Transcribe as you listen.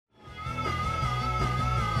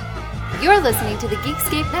You're listening to the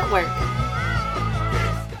Geekscape Network.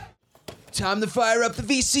 Time to fire up the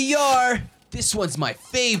VCR. This one's my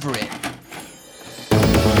favorite.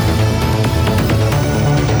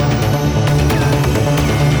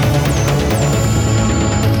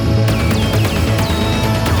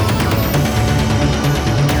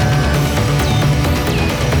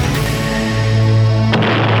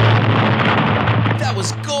 That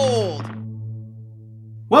was gold.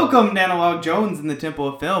 Welcome to Analog Jones in the Temple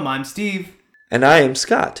of Film. I'm Steve. And I am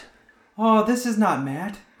Scott. Oh, this is not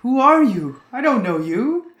Matt. Who are you? I don't know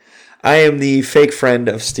you. I am the fake friend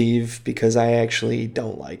of Steve because I actually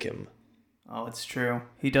don't like him. Oh, it's true.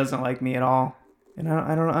 He doesn't like me at all, and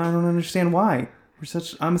I don't understand why.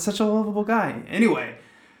 I'm such a lovable guy. Anyway,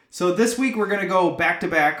 so this week we're gonna go back to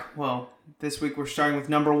back. Well, this week we're starting with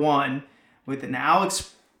number 1 with an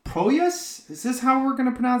Alex Proyas. Is this how we're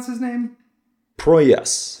gonna pronounce his name?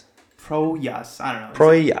 Proyas. Proyas. I don't know.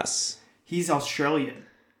 Proyas. He's Australian.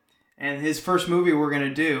 And his first movie we're going to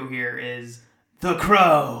do here is The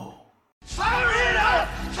Crow. Farina!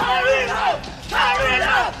 Farina!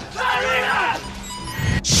 Farina! Farina!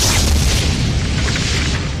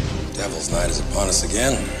 Devil's Night is upon us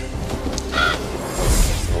again.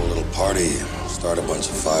 Throw a little party, start a bunch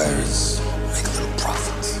of fires, make a little profit.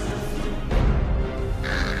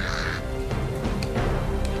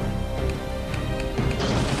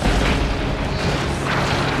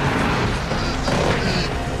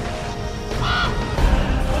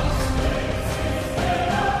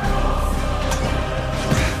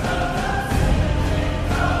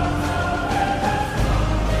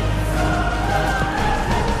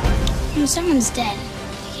 When someone's dead,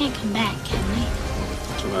 they can't come back, can they?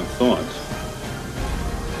 That's what I thought.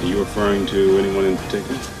 Are you referring to anyone in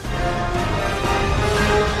particular?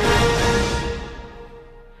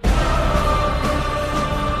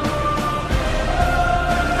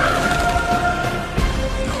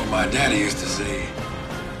 You know, my daddy used to say,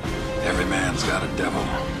 every man's got a devil.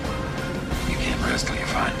 You can't rest till you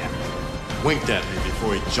find him. Winked at me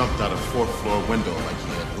before he jumped out a 4th floor window like he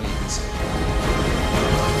had wings.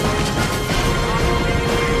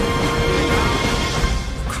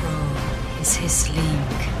 Is his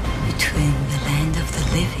link between the land of the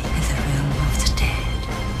living and the realm of the dead.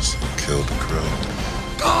 So kill the crow.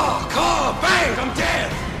 Caw, bang, I'm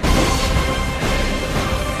dead!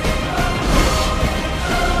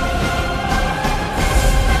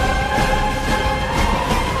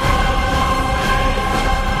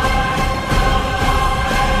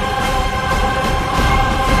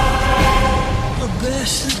 A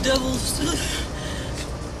bastard devil stood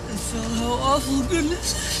and felt how awful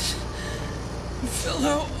goodness is. Feel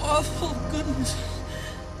how awful goodness.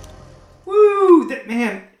 Woo!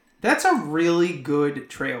 That's a really good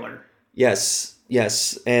trailer. Yes,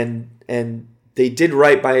 and they did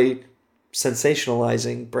right by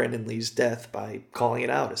sensationalizing Brandon Lee's death by calling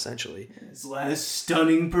it out, essentially. His last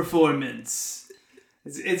stunning performance.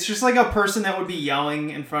 It's just like a person that would be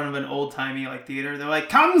yelling in front of an old-timey theater. They're like,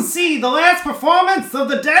 "Come see the last performance of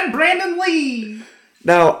the dead Brandon Lee!"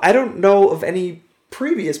 Now, I don't know of any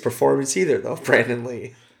previous performance either, though, Brandon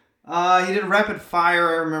Lee. He did Rapid Fire,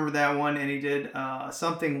 I remember that one, and he did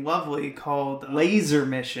something lovely called Laser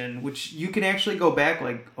Mission, which you can actually go back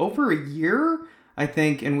over a year, I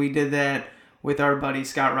think, and we did that with our buddy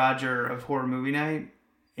Scott Roger of Horror Movie Night,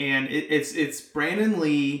 and it's Brandon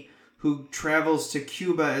Lee who travels to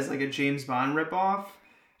Cuba as a James Bond ripoff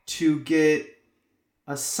to get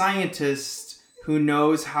a scientist who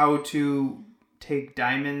knows how to take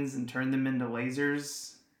diamonds and turn them into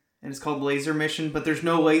lasers, and it's called Laser Mission, but there's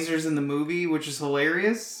no lasers in the movie, which is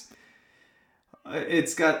hilarious.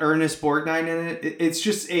 It's got Ernest Borgnine in it. It's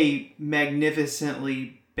just a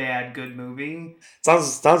magnificently bad good movie.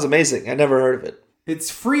 Sounds amazing. I never heard of it. It's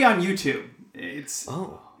free on YouTube.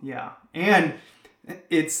 Yeah, and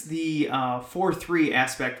it's the 4:3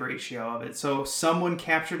 aspect ratio of it. So someone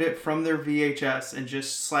captured it from their VHS and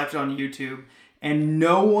just slapped it on YouTube. And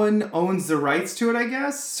no one owns the rights to it, I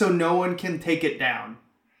guess, so no one can take it down.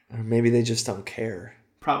 Or maybe they just don't care.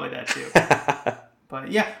 Probably that too. But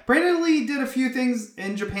yeah, Brandon Lee did a few things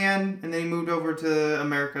in Japan, and then he moved over to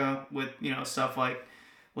America with, stuff like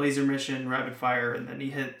Laser Mission, Rapid Fire, and then he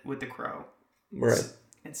hit with The Crow. Right.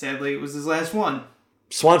 And sadly, it was his last one.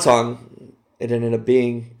 Swan Song, it ended up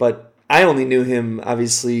being, but I only knew him,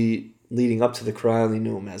 obviously, leading up to The Crow, I only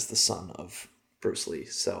knew him as the son of Bruce Lee,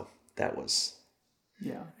 so that was...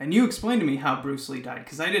 Yeah, and you explained to me how Bruce Lee died,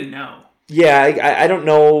 because I didn't know. Yeah, I don't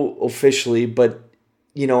know officially, but,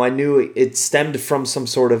 I knew it stemmed from some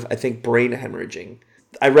sort of, I think, brain hemorrhaging.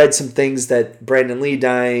 I read some things that Brandon Lee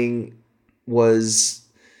dying was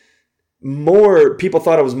people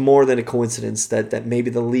thought it was more than a coincidence that maybe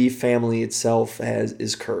the Lee family itself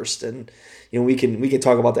is cursed, and we can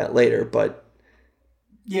talk about that later, but.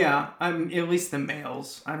 Yeah, at least the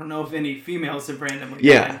males. I don't know if any females have randomly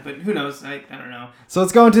died, but who knows? I don't know. So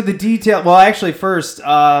let's go into the detail. Well, actually, first,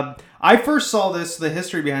 I first saw this, the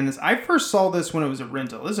history behind this. I first saw this when it was a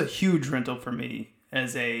rental. This is a huge rental for me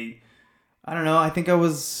as I don't know, I think I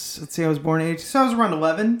was born in 82, so I was around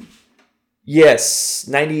 11. Yes,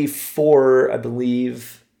 94, I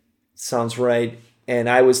believe. Sounds right. And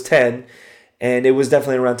I was 10, and it was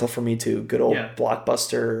definitely a rental for me too. Good old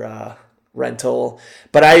Blockbuster rental.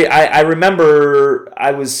 But I remember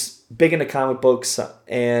I was big into comic books,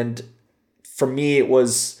 and for me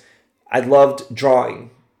I loved drawing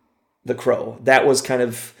the Crow. That was kind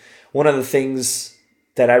of one of the things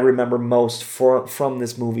that I remember most from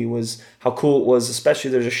this movie was how cool it was,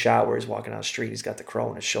 especially there's a shot where he's walking down the street, he's got the Crow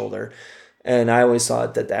on his shoulder, and I always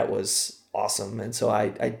thought that was awesome, and so I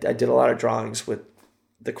did a lot of drawings with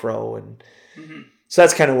the Crow, and so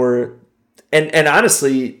that's kind of where, and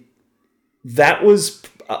honestly, that was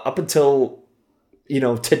up until,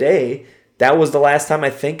 today, that was the last time I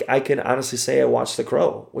think I can honestly say I watched The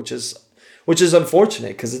Crow, which is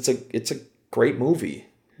unfortunate because it's a great movie.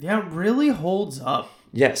 Yeah, it really holds up.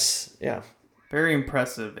 Yes, yeah. Very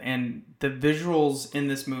impressive. And the visuals in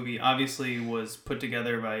this movie obviously was put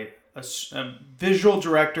together by a visual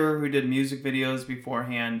director who did music videos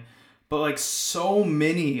beforehand. But like so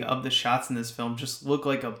many of the shots in this film just look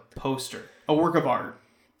like a poster, a work of art.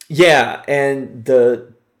 Yeah, and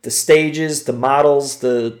the stages, the models,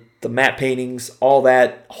 the matte paintings, all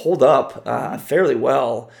that hold up fairly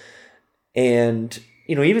well. And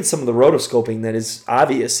even some of the rotoscoping that is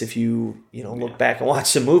obvious if you look back and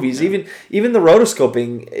watch the movies. Yeah. Even the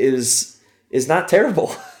rotoscoping is not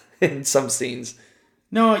terrible in some scenes.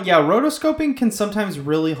 No, yeah, rotoscoping can sometimes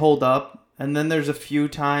really hold up, and then there's a few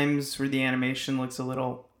times where the animation looks a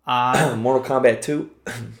little odd. Mortal Kombat 2.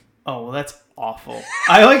 Oh, well, that's awful.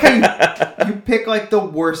 I like how you pick like the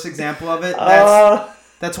worst example of it.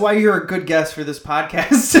 That's why you're a good guest for this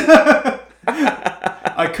podcast.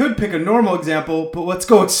 I could pick a normal example, but let's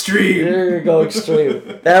go extreme. There you go,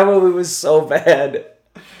 extreme. That movie was so bad.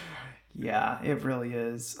 Yeah, it really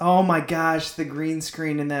is. Oh my gosh, the green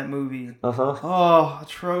screen in that movie. Uh-huh. Oh,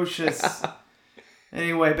 atrocious.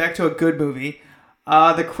 Anyway, back to a good movie.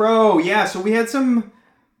 The Crow. Yeah, so we had some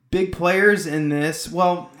big players in this.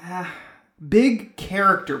 Well, big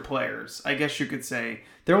character players, I guess you could say.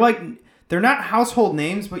 They're not household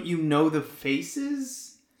names, but you know the faces.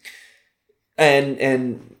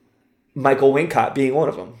 And Michael Wincott being one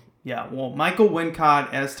of them. Yeah, well, Michael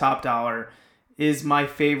Wincott as Top Dollar is my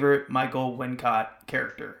favorite Michael Wincott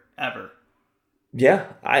character ever. Yeah,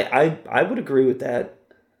 I would agree with that.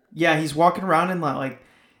 Yeah, he's walking around in like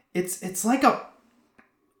it's like a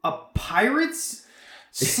pirate's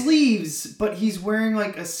sleeves, but he's wearing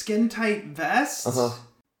like a skin tight vest. Uh-huh.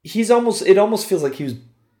 It almost feels like he was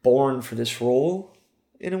born for this role.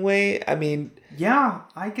 In a way, I mean... Yeah,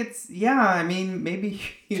 I mean, maybe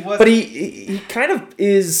he was... But he kind of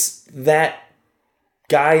is that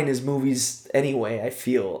guy in his movies anyway, I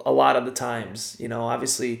feel, a lot of the times.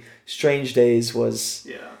 Obviously, Strange Days was...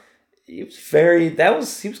 Yeah. He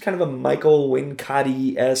was kind of a Michael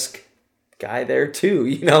Wincott-esque guy there, too.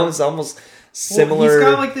 It's almost similar... Well, he's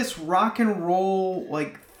got, like, this rock and roll,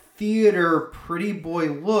 like, theater pretty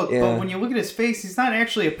boy look, but when you look at his face, he's not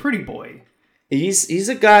actually a pretty boy. He's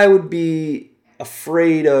a guy I would be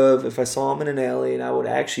afraid of if I saw him in an alley, and I would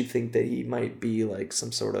actually think that he might be like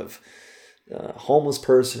some sort of homeless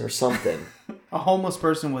person or something. A homeless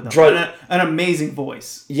person with an amazing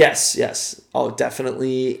voice. Yes. Oh,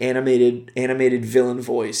 definitely animated villain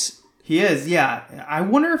voice. He is, yeah. I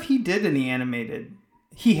wonder if he did any animated.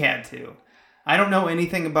 He had to. I don't know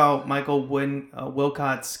anything about Michael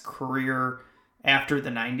Wilcott's career after the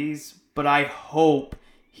 90s, but I hope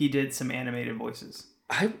he did some animated voices.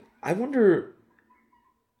 I wonder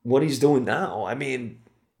what he's doing now. I mean...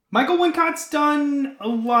 Michael Wincott's done a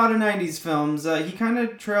lot of 90s films. He kind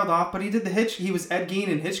of trailed off, but he did he was Ed Gein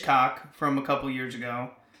in Hitchcock from a couple years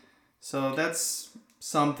ago. So that's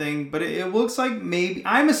something. But it looks like maybe...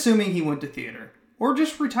 I'm assuming he went to theater. Or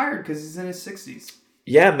just retired because he's in his 60s.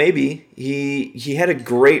 Yeah, maybe. He had a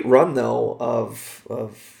great run, though,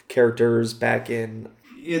 of characters back in...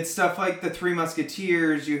 It's stuff like the Three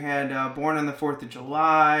Musketeers. You had Born on the 4th of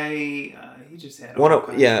July. He just had one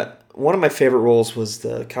of my favorite roles was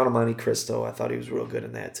the Count of Monte Cristo. I thought he was real good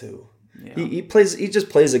in that too. Yeah. He just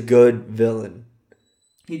plays a good villain.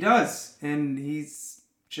 He does, and he's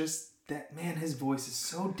just that man. His voice is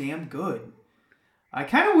so damn good. I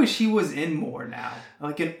kind of wish he was in more now.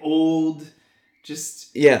 Like an old,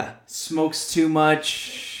 just smokes too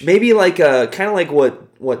much. Maybe like kind of like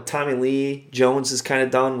what Tommy Lee Jones has kind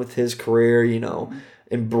of done with his career. You know,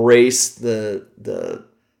 embrace the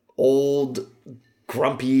old,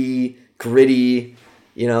 grumpy, gritty.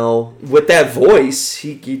 You know, with that voice,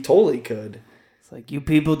 he totally could. It's like, you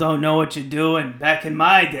people don't know what you're doing. Back in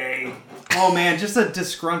my day. Oh man, just a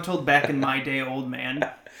disgruntled back in my day old man.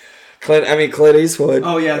 Clint Eastwood.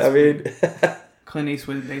 Oh yeah, Clint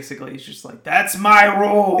Eastwood basically is just like, that's my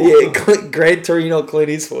role. Yeah, Gran Torino Clint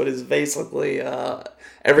Eastwood is basically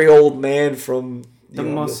every old man from the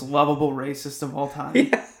most lovable racist of all time.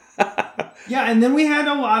 Yeah. Yeah, and then we had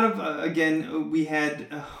a lot of we had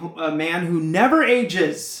a man who never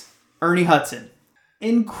ages, Ernie Hudson.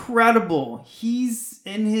 Incredible. He's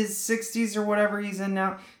in his 60s or whatever he's in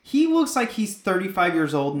now. He looks like he's 35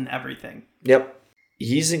 years old and everything. Yep.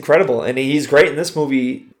 He's incredible, and he's great in this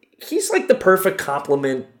movie. He's like the perfect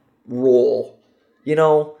complement role. You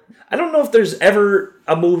know, I don't know if there's ever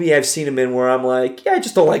a movie I've seen him in where I'm like, yeah, I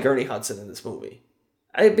just don't like Ernie Hudson in this movie.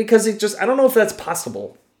 Because I don't know if that's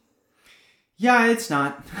possible. Yeah, it's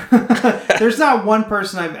not. There's not one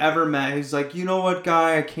person I've ever met who's like, you know what,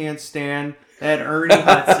 guy, I can't stand that Ernie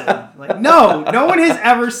Hudson. Like, no one has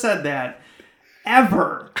ever said that.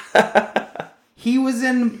 Ever. He was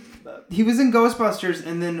in Ghostbusters,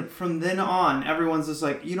 and then from then on, everyone's just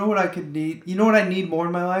like, you know what I need more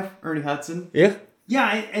in my life? Ernie Hudson. Yeah. Yeah,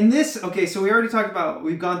 and this, okay, so we already talked about,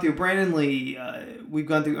 we've gone through Brandon Lee, we've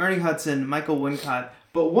gone through Ernie Hudson, Michael Wincott,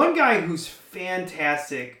 but one guy who's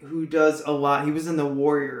fantastic, who does a lot, he was in The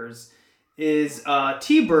Warriors, is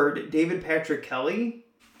T-Bird, David Patrick Kelly,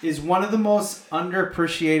 is one of the most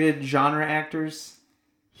underappreciated genre actors.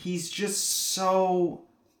 He's just so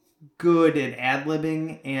good at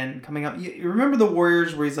ad-libbing and coming up. You remember The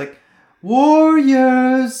Warriors where he's like,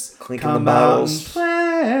 Warriors, clinking come the out and bottles.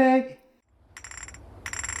 play.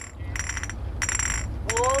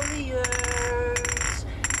 Warriors,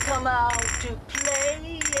 come out to play.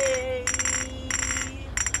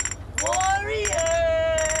 Warriors,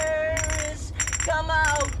 come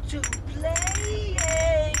out to play.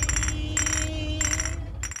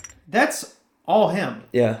 That's all him.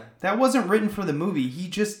 Yeah. That wasn't written for the movie. He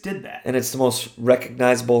just did that. And it's the most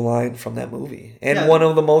recognizable line from that movie. And one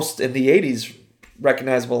of the most, in the 80s,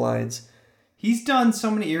 recognizable lines. He's done so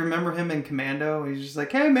many. You remember him in Commando? He's just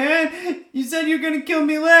like, hey, man, you said you're going to kill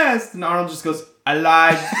me last. And Arnold just goes, I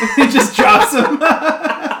lied. He just drops him.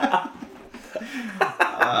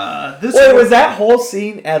 Wait, was that whole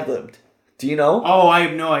scene ad-libbed? Do you know? Oh, I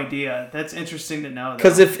have no idea. That's interesting to know.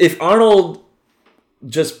 Because if Arnold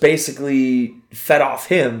just basically fed off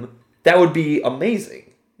him, that would be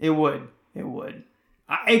amazing. It would.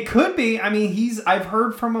 It could be. I mean, I've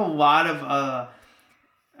heard from a lot of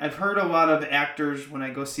actors when I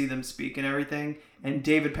go see them speak and everything. And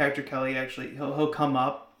David Patrick Kelly, actually, he'll come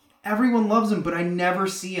up. Everyone loves him, but I never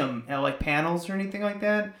see him at like panels or anything like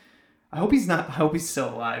that. I hope he's still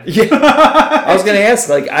alive. Yeah. I was gonna ask,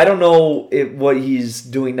 like, I don't know what he's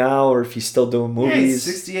doing now or if he's still doing movies. Yeah, he's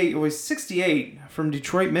 68. Well, he's 68 from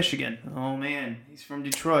Detroit, Michigan. Oh man, he's from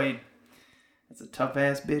Detroit. That's a tough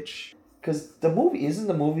ass bitch. Because the movie,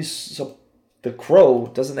 so The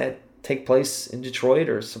Crow, doesn't that take place in Detroit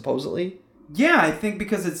or supposedly? Yeah, I think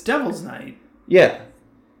because it's Devil's Night. Yeah.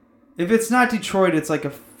 If it's not Detroit, it's like a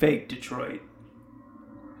fake Detroit.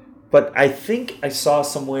 But I think I saw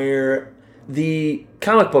somewhere the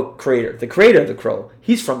comic book creator, the creator of The Crow,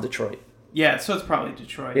 he's from Detroit. Yeah, so it's probably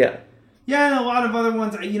Detroit. Yeah. Yeah, and a lot of other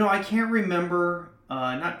ones. You know, I can't remember.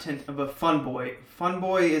 But Funboy.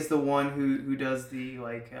 Funboy is the one who does the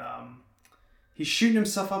like. He's shooting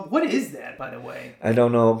himself up. What is that, by the way? I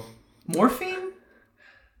don't know. Morphine?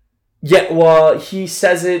 Yeah. Well, he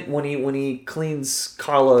says it when he cleans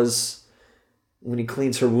Carla's. When he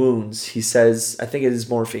cleans her wounds, he says, I think it is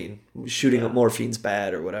morphine. Shooting up morphine's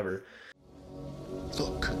bad or whatever.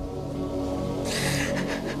 Look.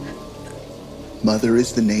 Mother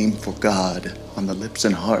is the name for God on the lips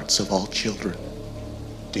and hearts of all children.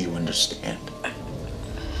 Do you understand?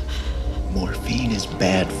 Morphine is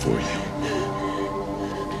bad for you.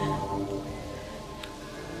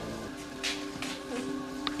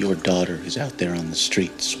 Your daughter is out there on the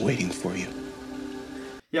streets waiting for you.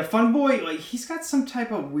 Yeah, Funboy, like, he's got some type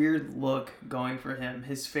of weird look going for him.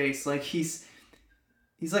 His face, like, he's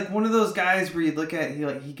like one of those guys where you look at,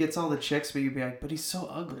 he gets all the chicks, but you'd be like, but he's so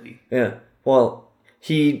ugly. Yeah. Well,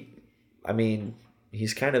 he's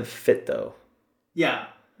kind of fit, though. Yeah,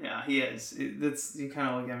 he is. You kind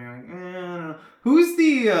of look at me like, I don't know. Who's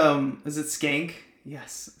the, is it Skank?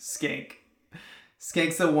 Yes, Skank.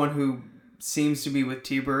 Skank's the one who seems to be with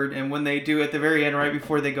T-Bird, and when they do at the very end, right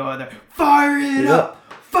before they go out there, fire it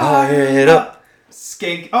up, fire it up.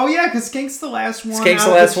 Skank. Oh yeah, because Skank's the last one. Skank's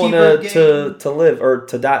the last one to live or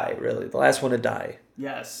to die. Really, the last one to die.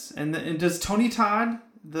 Yes, and does Tony Todd,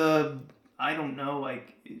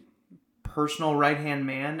 personal right-hand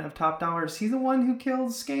man of Top Dollar, is he the one who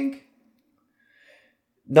kills Skank?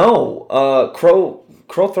 No, Crow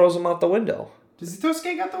throws him out the window. Does he throw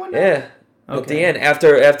Skank out the window? Yeah. Okay. At the end,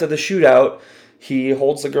 after the shootout, he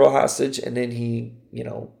holds the girl hostage, and then he,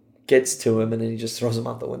 gets to him, and then he just throws him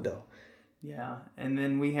out the window. Yeah, and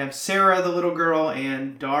then we have Sarah, the little girl,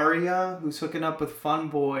 and Daria, who's hooking up with Fun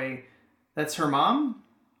Boy. That's her mom?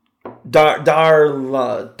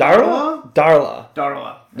 Darla.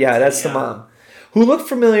 Yeah, that's the mom. Who looked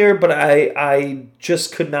familiar, but I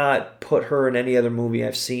just could not put her in any other movie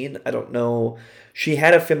I've seen. I don't know. She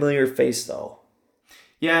had a familiar face, though.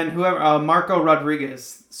 Yeah, and whoever Marco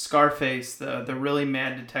Rodriguez, Scarface, the really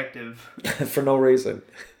mad detective. For no reason.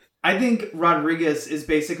 I think Rodriguez is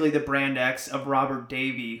basically the Brand X of Robert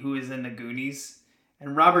Davi, who is in the Goonies.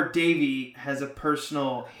 And Robert Davi has a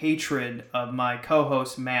personal hatred of my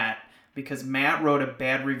co-host Matt, because Matt wrote a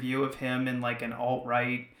bad review of him in like an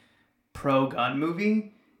alt-right pro-gun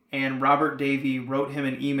movie. And Robert Davi wrote him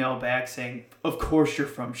an email back saying, "Of course you're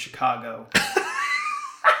from Chicago."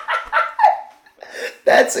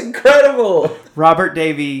 That's incredible. Robert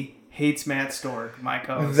Davi hates Matt Stork, my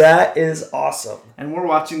co-host. That is awesome. And we're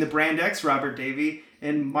watching the Brand X Robert Davi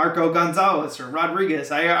and Marco Gonzalez or Rodriguez.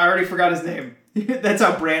 I already forgot his name. That's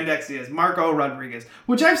how Brand X he is. Marco Rodriguez.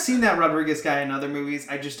 Which I've seen that Rodriguez guy in other movies.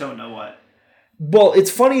 I just don't know what. Well, it's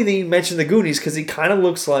funny that you mentioned the Goonies because he kind of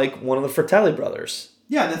looks like one of the Fratelli brothers.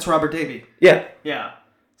 Yeah, that's Robert Davi. Yeah. Yeah.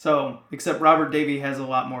 So, except Robert Davi has a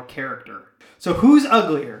lot more character. So who's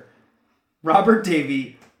uglier? Robert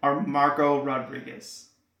Davi or Marco Rodriguez?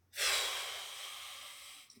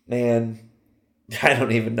 Man, I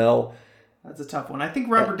don't even know. That's a tough one. I think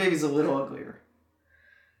Robert Davi's a little uglier.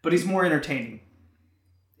 But he's more entertaining.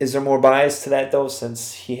 Is there more bias to that, though,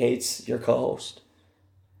 since he hates your co-host?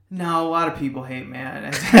 No, a lot of people hate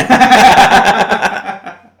Matt.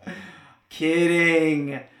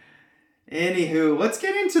 Kidding. Anywho, let's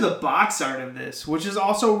get into the box art of this, which is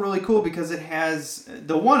also really cool because it has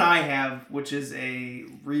the one I have, which is a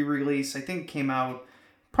re-release. I think came out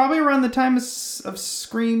probably around the time of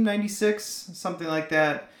Scream '96, something like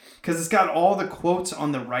that. Because it's got all the quotes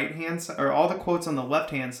on the right-hand side, or all the quotes on the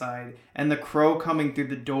left-hand side, and the crow coming through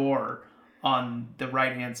the door on the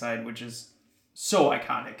right-hand side, which is so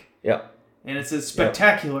iconic. Yeah. And it says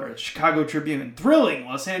spectacular, yep. Chicago Tribune, thrilling,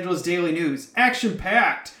 Los Angeles Daily News,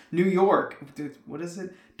 action-packed, New York. What is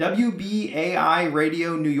it? WBAI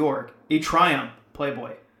Radio New York, a triumph,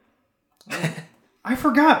 Playboy. I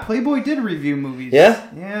forgot. Playboy did review movies. Yeah?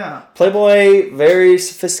 Yeah. Playboy, very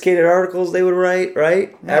sophisticated articles they would write,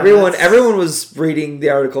 right? Yeah, everyone was reading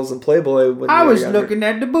the articles in Playboy. When I was looking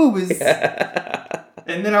at the boobies. Yeah.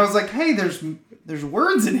 And then I was like, hey, there's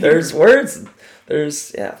words in here. There's words.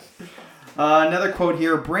 There's, yeah. Another quote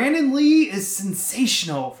here. Brandon Lee is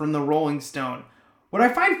sensational from the Rolling Stone. What I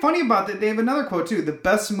find funny about that, they have another quote too. The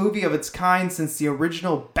best movie of its kind since the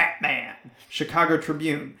original Batman. Chicago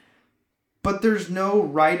Tribune. But there's no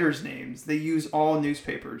writers' names. They use all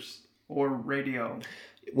newspapers or radio.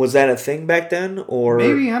 Was that a thing back then? Or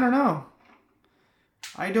maybe, I don't know.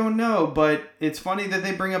 I don't know, but it's funny that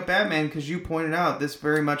they bring up Batman because you pointed out this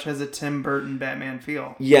very much has a Tim Burton Batman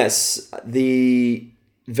feel. Yes, the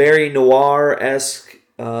very noir-esque,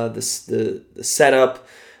 the setup,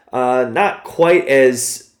 not quite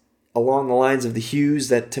as along the lines of the hues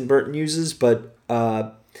that Tim Burton uses, but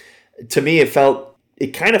to me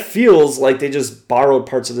it kind of feels like they just borrowed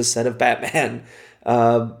parts of the set of Batman.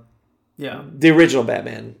 The original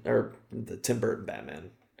Batman, or the Tim Burton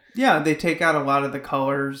Batman. Yeah, they take out a lot of the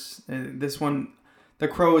colors. This one, the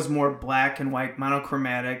crow is more black and white,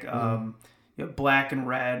 monochromatic, black and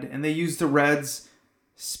red. And they use the reds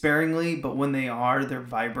sparingly, but when they are, they're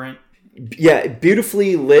vibrant. Yeah,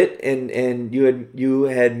 beautifully lit. And you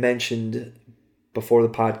had mentioned before the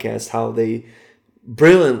podcast how they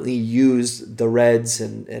brilliantly used the reds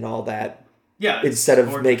and all that. Yeah, instead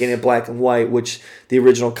of making it black and white, which the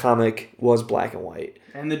original comic was black and white.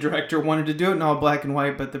 And the director wanted to do it in all black and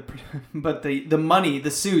white, but the money,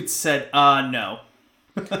 the suits said, no.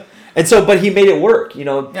 And so, but he made it work. A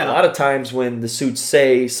lot of times when the suits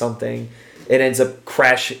say something, it ends up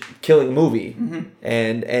killing the movie. Mm-hmm.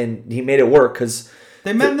 And he made it work because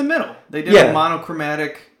they met in the middle. They did a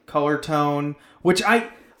monochromatic color tone, which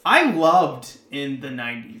I loved in the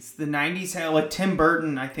 90s. The 90s had, like, Tim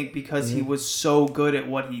Burton, I think, because he was so good at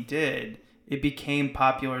what he did, it became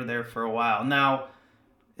popular there for a while. Now,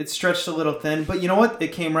 it stretched a little thin, but you know what?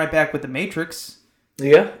 It came right back with The Matrix.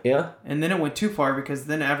 Yeah, yeah. And then it went too far because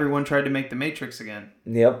then everyone tried to make The Matrix again.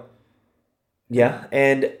 Yep. Yeah,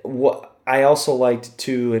 and what I also liked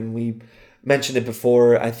too, and we mentioned it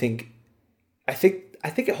before, I think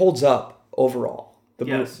it holds up overall.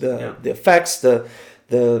 The effects, the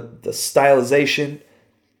stylization,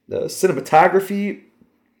 the cinematography.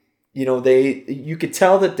 You know, you could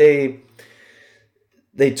tell that they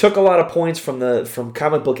took a lot of points from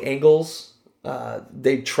comic book angles.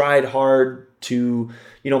 They tried hard to,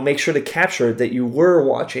 make sure to capture that you were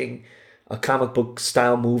watching a comic book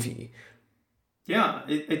style movie. Yeah,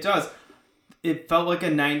 it does. It felt like a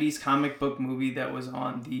 90s comic book movie that was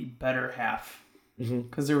on the better half.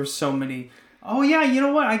 Because there were so many. Oh, yeah, you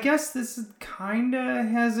know what? I guess this kind of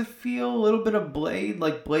has a feel, a little bit of Blade.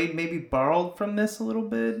 Like Blade maybe borrowed from this a little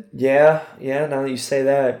bit. Yeah, now that you say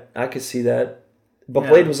that, I could see that. But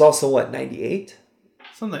Blade was also, what, 98?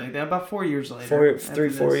 Something like that, about 4 years later.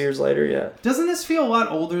 4 years later, yeah. Doesn't this feel a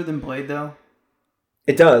lot older than Blade, though?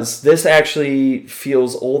 It does. This actually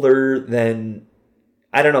feels older than,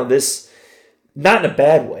 I don't know, this, not in a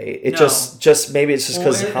bad way. It just maybe it's just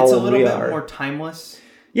because how old we are. It's a little bit more timeless.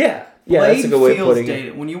 Yeah, that's a good way of putting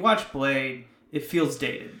it. When you watch Blade, it feels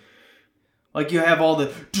dated. Like you have all the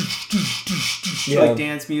like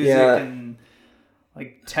dance music and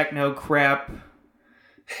like techno crap.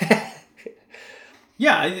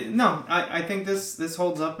 I think this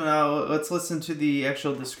holds up. Now let's listen to the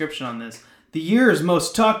actual description on this. The year's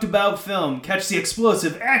most talked about film. Catch the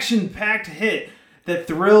explosive, action-packed hit that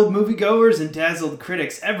thrilled moviegoers and dazzled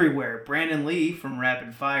critics everywhere. Brandon Lee from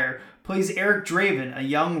Rapid Fire plays Eric Draven, a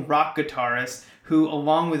young rock guitarist who,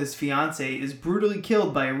 along with his fiancée, is brutally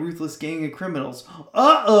killed by a ruthless gang of criminals.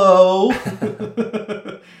 Uh-oh!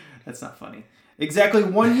 That's not funny. Exactly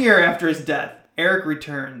 1 year after his death, Eric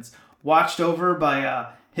returns, watched over by a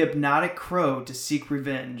hypnotic crow to seek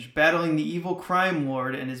revenge, battling the evil crime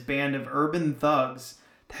lord and his band of urban thugs.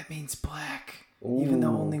 That means black, even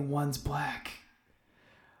though only one's black.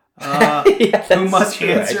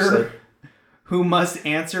 Who must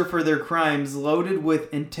answer for their crimes, loaded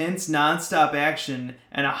with intense non-stop action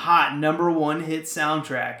and a hot #1 hit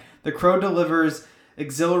soundtrack. The Crow delivers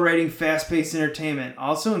exhilarating, fast-paced entertainment.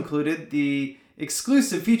 Also included the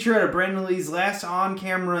exclusive featurette of Brandon Lee's last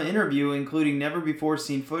on-camera interview, including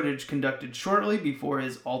never-before-seen footage conducted shortly before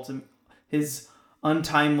his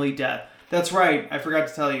untimely death. That's right, I forgot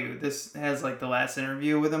to tell you. This has like the last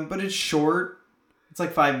interview with him, but it's short. It's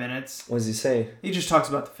like 5 minutes. What does he say? He just talks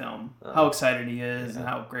about the film, how excited he is, and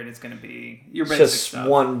how great it's going to be. Your basic just stuff.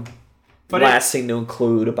 One last thing to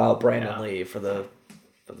include about Brandon Lee for the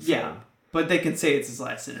film. Yeah, but they can say it's his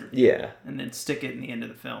last interview. Yeah. And then stick it in the end of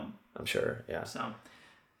the film. I'm sure, yeah. So,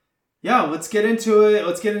 yeah, let's get into it.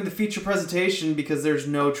 Let's get into the feature presentation because there's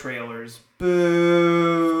no trailers.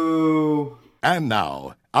 Boo! And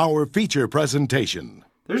now, our feature presentation.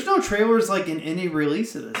 There's no trailers like in any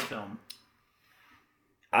release of this film.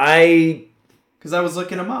 Because I was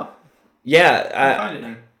looking them up. Yeah. I can't find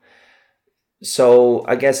any. So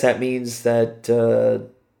I guess that means that...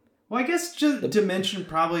 well, I guess Dimension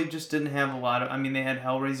probably just didn't have a lot of... I mean, they had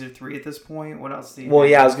Hellraiser 3 at this point. What else do you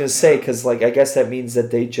have? I was going to say, because I guess that means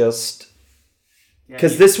that they just...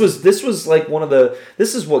 Because this was like one of the...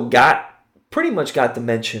 This is what pretty much got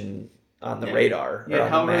Dimension on the radar. Yeah,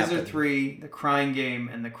 Hellraiser 3, The Crying Game,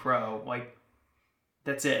 and The Crow. Like,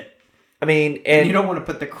 that's it. I mean, and you don't want to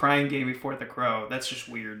put The Crying Game before The Crow. That's just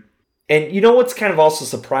weird. And you know what's kind of also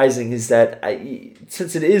surprising is that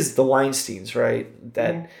since it is the Weinsteins, right?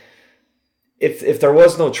 That if there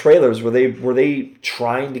was no trailers, were they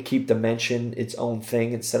trying to keep Dimension its own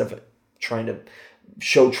thing instead of trying to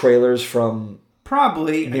show trailers from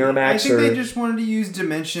probably Miramax? I think they just wanted to use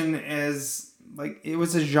Dimension as like it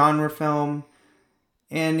was a genre film.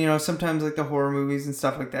 And sometimes like the horror movies and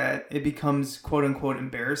stuff like that, it becomes quote unquote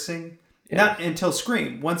embarrassing. Yeah. Not until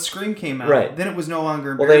Scream. Once Scream came out, then it was no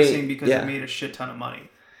longer embarrassing because it made a shit ton of money.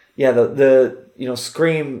 Yeah, the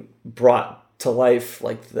Scream brought to life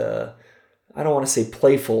like the, I don't want to say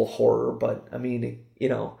playful horror, but I mean,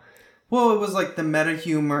 Well, it was like the meta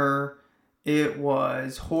humor. It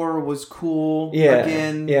was horror was cool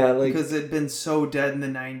again. Yeah, because it had been so dead in the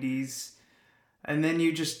 90s. And then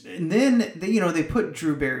they put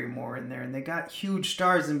Drew Barrymore in there and they got huge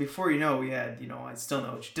stars. And before you know, we had, I Still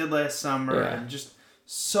Know What You Did Last Summer and just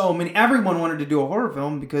so many. Everyone wanted to do a horror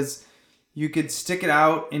film because you could stick it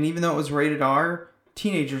out. And even though it was rated R,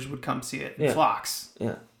 teenagers would come see it in flocks.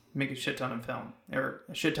 Yeah. Make a shit ton of film or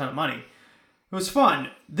a shit ton of money. It was fun.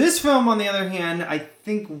 This film, on the other hand, I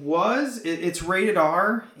think it's rated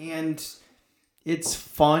R and it's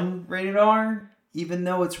fun rated R, even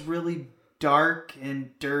though it's really dark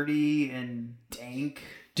and dirty and dank.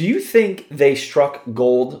 Do you think they struck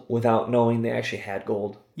gold without knowing they actually had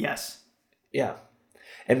gold? Yes. Yeah.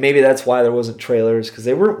 And maybe that's why there wasn't trailers, because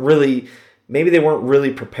they weren't really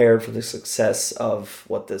prepared for the success of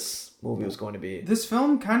what this movie was going to be. This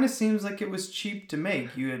film kind of seems like it was cheap to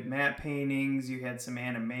make. You had matte paintings, you had some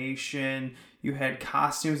animation, you had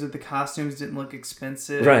costumes, but the costumes didn't look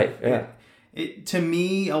expensive. Right, yeah. To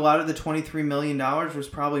me, a lot of the $23 million was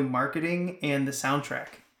probably marketing and the soundtrack.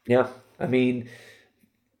 Yeah. I mean,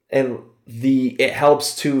 and it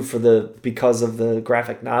helps too because of the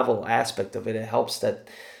graphic novel aspect of it. It helps that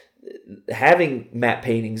having matte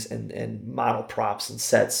paintings and model props and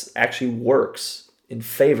sets actually works in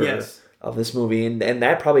favor of this movie. And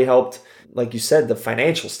that probably helped, like you said, the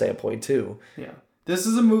financial standpoint too. Yeah. This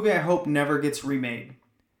is a movie I hope never gets remade.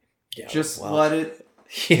 Yeah, let it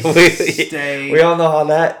stay. We all know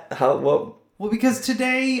what. Well, because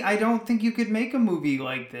today I don't think you could make a movie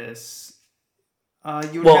like this.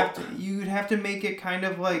 You'd have to make it kind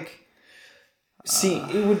of like.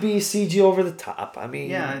 It would be CG over the top. I mean,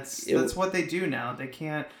 yeah, that's what they do now. They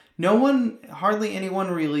can't. Hardly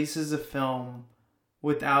anyone releases a film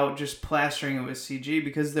without just plastering it with CG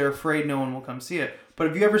because they're afraid no one will come see it. But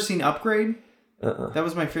have you ever seen Upgrade? That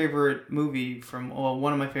was my favorite movie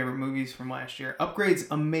one of my favorite movies from last year. Upgrade's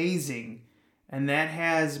amazing, and that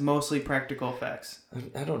has mostly practical effects.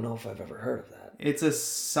 I don't know if I've ever heard of that. It's a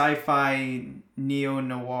sci-fi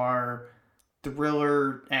neo-noir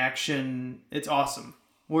thriller action. It's awesome.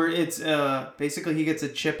 Where it's basically he gets a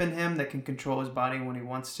chip in him that can control his body when he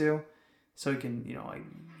wants to, so he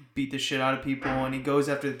can beat the shit out of people, and he goes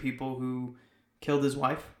after the people who killed his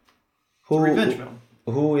wife. It's a revenge film.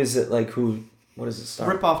 Who is it? What does it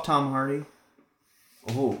start? Rip off Tom Hardy.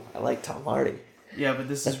 Oh, I like Tom Hardy. Yeah, but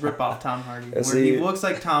this is rip off Tom Hardy. He looks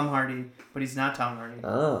like Tom Hardy, but he's not Tom Hardy.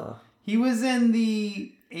 Oh. He was in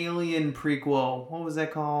the Alien prequel. What was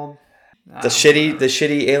that called? The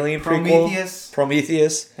shitty Alien prequel?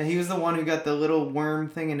 Prometheus. And he was the one who got the little worm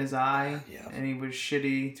thing in his eye. Yeah. And he was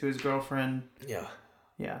shitty to his girlfriend. Yeah.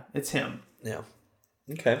 Yeah, it's him. Yeah.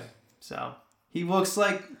 Okay. So, he looks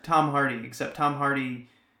like Tom Hardy, except Tom Hardy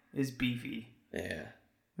is beefy. Yeah.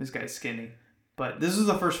 This guy's skinny. But this is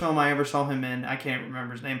the first film I ever saw him in. I can't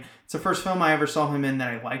remember his name. It's the first film I ever saw him in that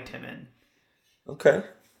I liked him in. Okay.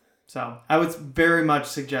 So, I was very much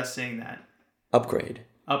suggesting that. Upgrade.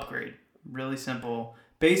 Really simple.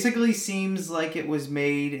 Basically seems like it was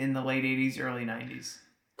made in the late 80s, early 90s.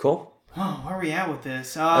 Cool. Oh, where are we at with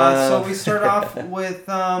this? So we start off with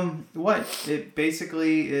what? It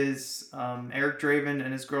basically is Eric Draven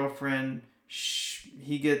and his girlfriend.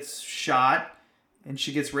 He gets shot and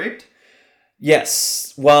she gets raped.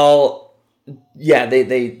 Yes. Well, yeah.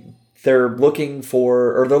 They're looking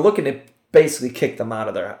to basically kick them out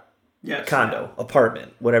of their condo,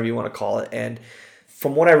 apartment, whatever you want to call it. And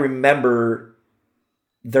from what I remember,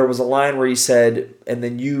 there was a line where he said, and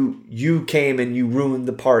then you came and you ruined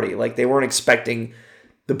the party. Like they weren't expecting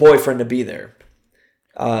the boyfriend to be there.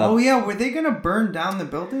 Were they going to burn down the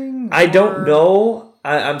building? I don't know.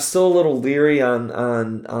 I'm still a little leery on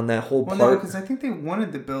that whole part. No, because I think they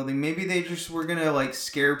wanted the building. Maybe they just were going to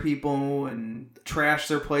scare people and trash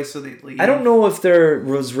their place so they'd leave. I don't know if there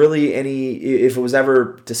was really if it was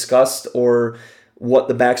ever discussed or what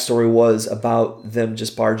the backstory was about them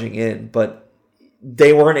just barging in, but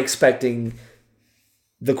they weren't expecting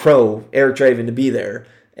the Crow, Eric Draven, to be there,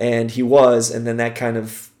 and he was, and then that kind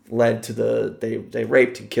of led to they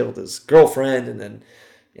raped and killed his girlfriend, and then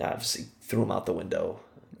obviously threw him out the window.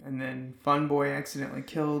 And then Fun Boy accidentally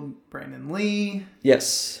killed Brandon Lee.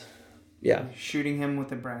 Yes. Yeah. Shooting him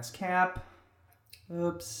with a brass cap.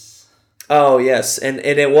 Oops. Oh, yes, and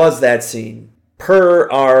it was that scene. Per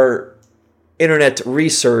our internet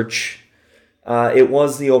research, it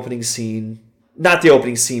was the opening scene. Not the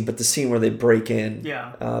opening scene, but the scene where they break in.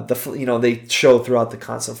 Yeah. They show throughout the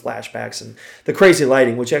constant flashbacks and the crazy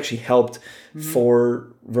lighting, which actually helped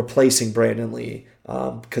for replacing Brandon Lee,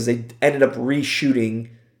 because they ended up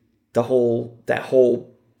reshooting that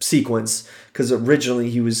whole sequence, because originally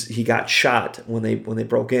he got shot when they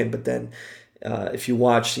broke in, but then if you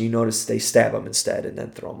watch, you notice they stab him instead and then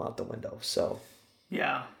throw him out the window. So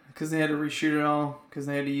yeah, because they had to reshoot it all, because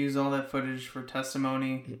they had to use all that footage for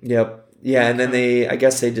testimony. Yep. Yeah, and then they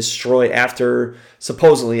destroy after,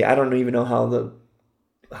 supposedly, I don't even know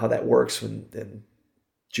how that works in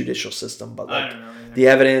judicial system, but I don't know the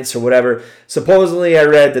evidence or whatever. Supposedly, I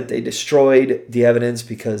read that they destroyed the evidence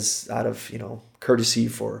because out of courtesy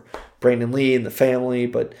for Brandon Lee and the family,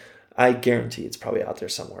 but I guarantee it's probably out there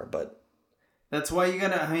somewhere. But That's why you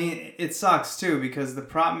gotta. I mean, it sucks too because the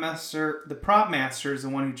prop master is the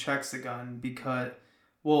one who checks the gun because,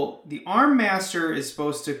 well, the arm master is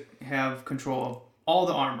supposed to have control of all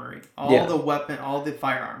the armory, all the weapon, all the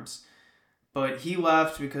firearms, but he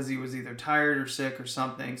left because he was either tired or sick or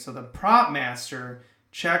something. So the prop master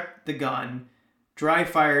checked the gun, dry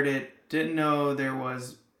fired it, didn't know there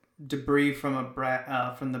was debris from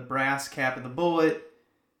from the brass cap of the bullet.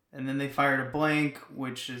 And then they fired a blank,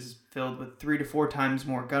 which is filled with 3 to 4 times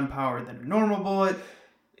more gunpowder than a normal bullet.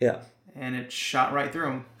 Yeah. And it shot right through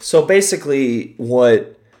him. So basically,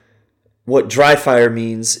 what dry fire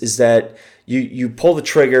means is that you pull the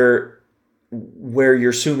trigger where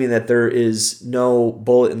you're assuming that there is no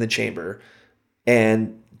bullet in the chamber,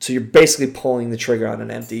 and so you're basically pulling the trigger on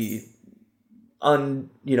an empty,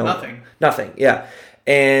 nothing. Yeah.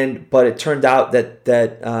 But it turned out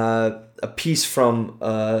that a piece from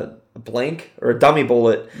a blank or a dummy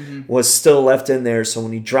bullet was still left in there. So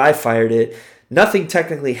when he dry fired it, nothing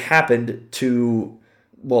technically happened per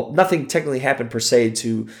se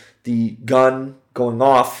to the gun going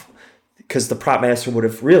off because the prop master would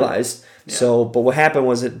have realized. Yeah. So, but what happened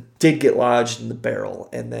was it did get lodged in the barrel,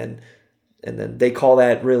 and then they call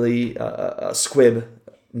that really a squib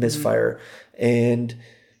misfire, and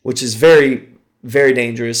which is very, very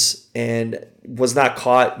dangerous and was not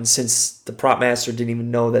caught. And since the prop master didn't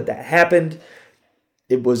even know that happened,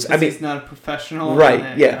 it was, he's not a professional.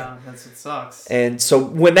 Right. Yeah. That's what sucks. And so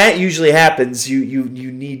when that usually happens, you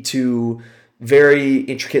need to very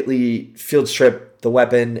intricately field strip the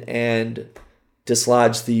weapon and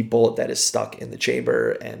dislodge the bullet that is stuck in the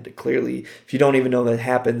chamber. And clearly, if you don't even know that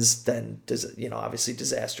happens, then obviously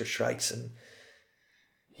disaster strikes. And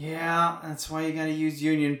yeah, that's why you got to use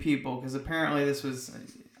union people, because apparently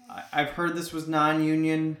I've heard this was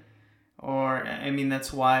non-union,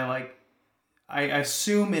 that's why, I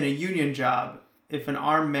assume in a union job, if an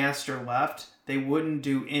armed master left, they wouldn't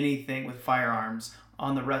do anything with firearms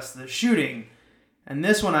on the rest of the shooting. And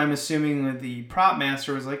this one, I'm assuming that the prop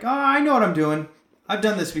master was like, oh, I know what I'm doing. I've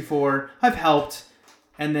done this before. I've helped.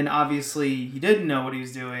 And then obviously he didn't know what he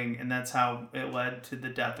was doing, and that's how it led to the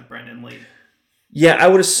death of Brendan Lee. Yeah, I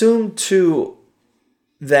would assume, too,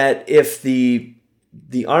 that if the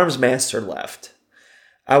arms master left,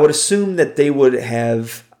 I would assume that they would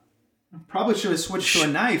have... Probably should have switched to a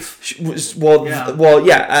knife.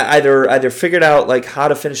 Either figured out how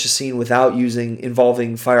to finish a scene without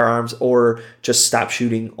involving firearms, or just stop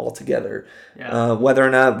shooting altogether. Yeah. Whether or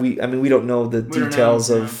not we don't know the details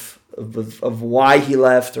of why he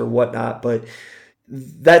left or whatnot, but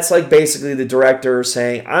that's basically the director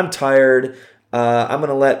saying, "I'm tired. I'm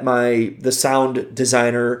gonna let the sound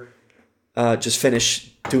designer just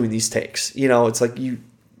finish doing these takes." It's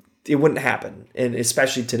it wouldn't happen, and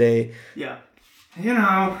especially today. Yeah.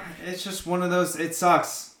 It's just one of those, it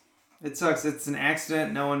sucks. It's an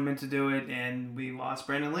accident. No one meant to do it, and we lost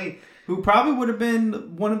Brendan Lee, who probably would have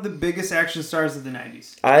been one of the biggest action stars of the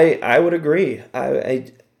 90s. I would agree.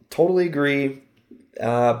 I totally agree.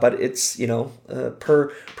 But it's,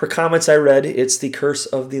 per comments I read, it's the curse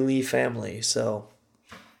of the Lee family, so.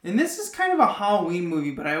 And this is kind of a Halloween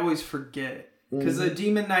movie, but I always forget. Because the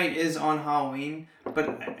Demon Knight is on Halloween,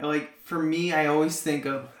 but for me, I always think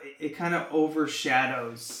of it kind of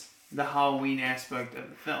overshadows the Halloween aspect of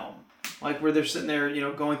the film, where they're sitting there,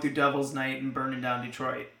 going through Devil's Night and burning down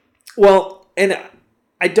Detroit. Well, and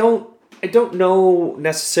I don't know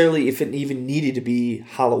necessarily if it even needed to be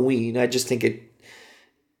Halloween. I just think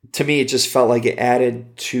to me, it just felt like it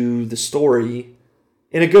added to the story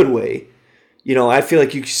in a good way. I feel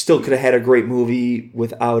like you still could have had a great movie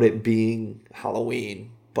without it being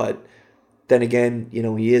Halloween. But then again,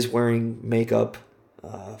 he is wearing makeup,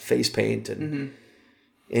 face paint, and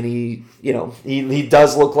he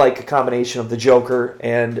does look like a combination of the Joker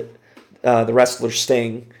and the wrestler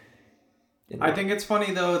Sting. I think it's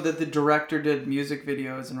funny, though, that the director did music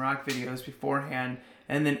videos and rock videos beforehand,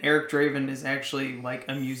 and then Eric Draven is actually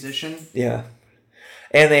a musician. Yeah.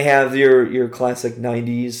 And they have your classic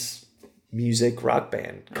 90s music rock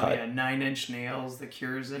band cut. Oh, yeah, 9 Inch Nails, The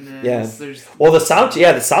Cure's in it. Yeah. The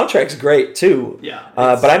soundtrack's great too. Yeah.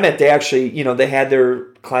 But I meant they actually, they had their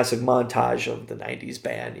classic montage of the 90s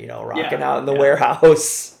band, rocking out in the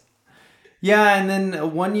warehouse. Yeah, and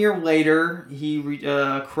then 1 year later,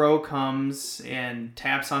 Crow comes and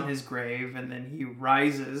taps on his grave, and then he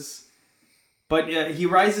rises. But he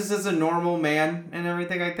rises as a normal man and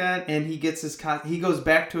everything like that, and he gets he goes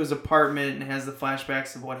back to his apartment and has the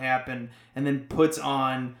flashbacks of what happened, and then puts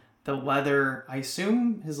on the leather, I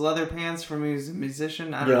assume his leather pants from he was a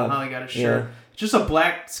musician. I don't know how he got a shirt. Yeah. Just a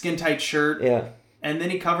black skin tight shirt. Yeah. And then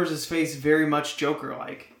he covers his face very much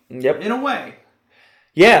Joker-like. Yep. In a way.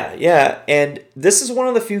 Yeah. And this is one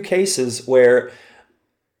of the few cases where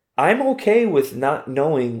I'm okay with not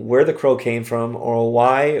knowing where the crow came from or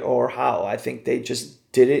why or how. I think they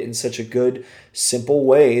just did it in such a good, simple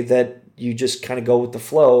way that you just kind of go with the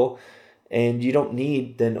flow and you don't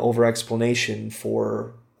need an over-explanation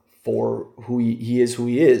for who he is.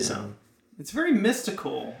 Yeah. It's very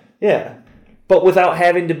mystical. Yeah. But without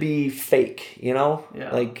having to be fake, Yeah.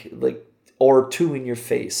 Like or too in your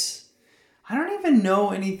face. I don't even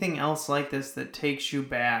know anything else like this that takes you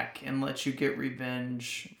back and lets you get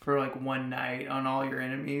revenge for like one night on all your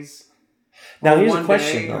enemies. Now here's a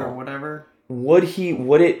question though. Or whatever.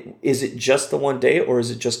 Is it just the one day or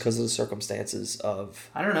is it just because of the circumstances of...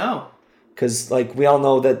 I don't know. Because like we all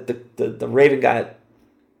know that the Raven got...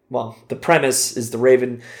 Well, the premise is the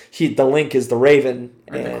Raven. The Link is the Raven.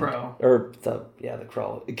 Or the Crow. Or the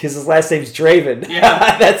Crow. Because his last name's Draven.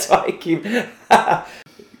 Yeah. That's why I keep...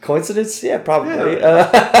 Coincidence? Yeah, probably.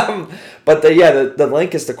 Yeah. But the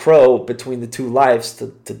Link is the Crow between the two lives,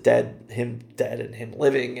 him dead and him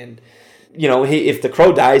living. And, if the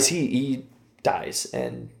Crow dies, he dies.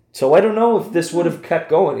 And so I don't know if this would have kept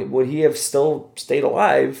going. Would he have still stayed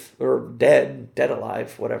alive or dead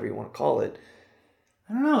alive, whatever you want to call it?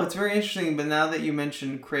 I don't know. It's very interesting. But now that you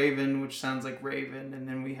mentioned Craven, which sounds like Raven, and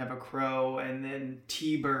then we have a Crow, and then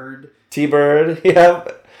T-Bird. T-Bird, yeah.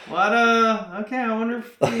 Okay, I wonder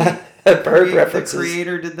if the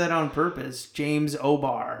creator did that on purpose. James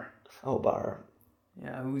O'Barr.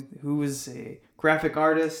 Yeah, who was a graphic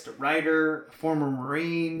artist, a writer, a former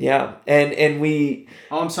Marine. Yeah, and we...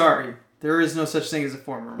 Oh, I'm sorry. There is no such thing as a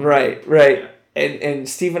former Marine. Right. Yeah. And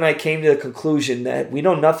Steve and I came to the conclusion that we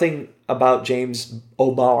know nothing about James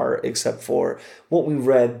O'Barr except for what we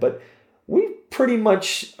read, but we pretty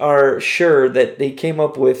much are sure that they came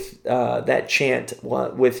up with that chant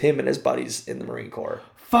with him and his buddies in the Marine Corps.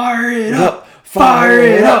 Fire it up! Fire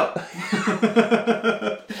it up!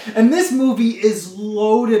 And this movie is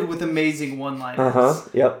loaded with amazing one-liners.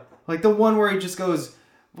 Yep. Like the one where he just goes,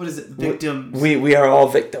 what is it? Victims. We are all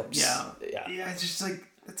victims. Yeah, it's just like,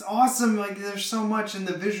 it's awesome. Like there's so much in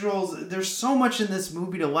the visuals. There's so much in this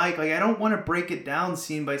movie to like. Like I don't want to break it down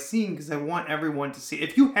scene by scene because I want everyone to see it.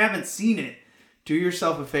 If you haven't seen it, do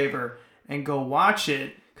yourself a favor and go watch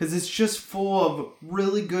it because it's just full of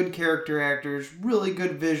really good character actors, really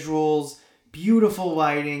good visuals, beautiful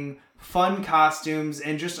lighting, fun costumes,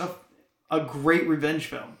 and just a great revenge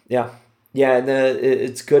film. Yeah, and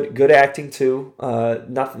it's good acting too.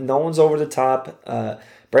 No one's over the top.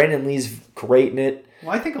 Brandon Lee's great in it.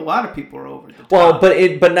 Well, I think a lot of people are over the top. Well,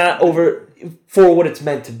 but not over for what it's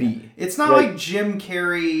meant to be. It's not like Jim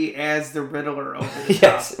Carrey as the Riddler over the top.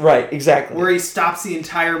 Yes, right, exactly. Where he stops the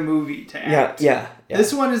entire movie to act. Yeah.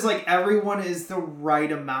 This one is like everyone is the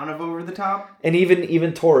right amount of over the top. And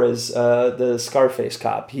even Torres, the Scarface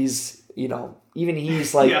cop, he's even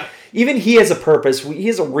he's like even he has a purpose. He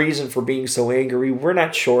has a reason for being so angry. We're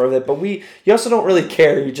not sure of it, but you also don't really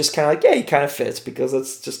care. You're just kind of like, he kind of fits because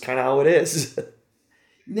that's just kind of how it is.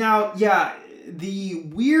 Now, the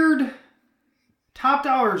weird Top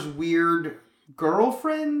Dollar's weird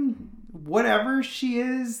girlfriend, whatever she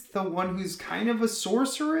is, the one who's kind of a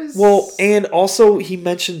sorceress. Well, and also he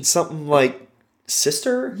mentioned something like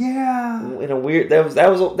sister. Yeah. In a weird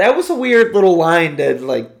that was a weird little line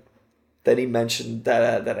that he mentioned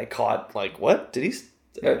that I caught. Like, what did he?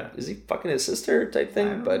 Is he fucking his sister type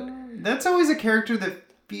thing? But that's always a character that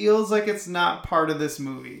feels like it's not part of this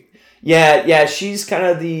movie. Yeah, she's kind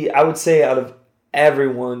of I would say out of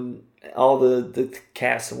everyone, all the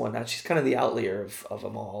cast and whatnot, she's kind of the outlier of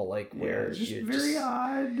them all. Like where very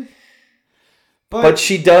odd. But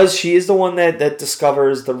she is the one that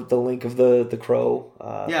discovers the link of the crow.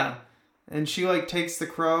 And she takes the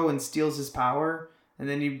crow and steals his power, and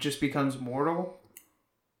then he just becomes mortal.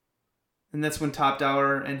 And that's when Top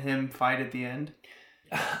Dollar and him fight at the end.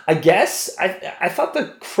 I guess I thought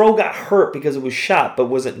the crow got hurt because it was shot, but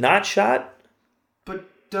was it not shot?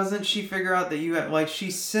 But doesn't she figure out that you have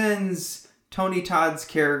she sends Tony Todd's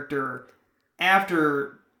character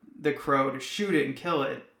after the crow to shoot it and kill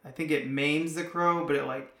it. I think it maims the crow, but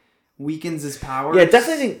it weakens his powers. Yeah, it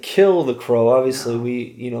definitely didn't kill the crow. Obviously,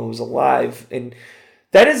 it was alive, and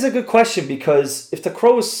that is a good question because if the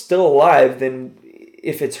crow is still alive, then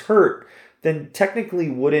if it's hurt, then technically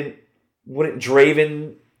wouldn't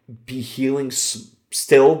Draven be healing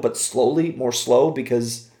still, but slowly, more slow?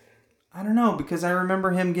 Because I don't know, because I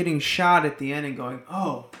remember him getting shot at the end and going,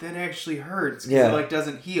 "Oh, that actually hurts," because it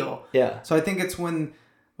doesn't heal. Yeah. So I think it's when,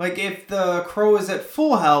 if the crow is at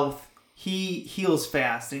full health, he heals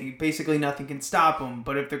fast, and basically nothing can stop him.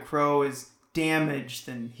 But if the crow is damaged,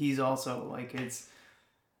 then he's also it's,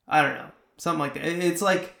 I don't know. something like that. It's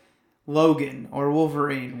like Logan or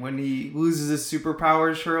Wolverine when he loses his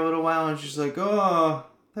superpowers for a little while and it's just like, oh,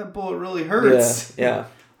 that bullet really hurts. Yeah.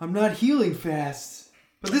 I'm not healing fast.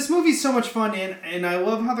 But this movie's so much fun, and I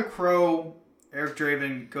love how the Crow, Eric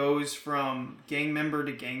Draven, goes from gang member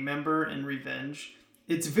to gang member in Revenge.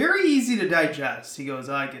 It's very easy to digest. He goes,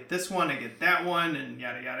 I get this one, I get that one, and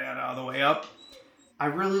yada, yada, yada, all the way up. I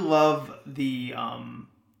really love the,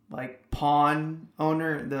 pawn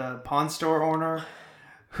owner, the pawn store owner,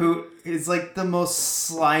 who is, like, the most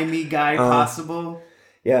slimy guy possible.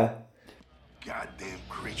 Yeah. Goddamn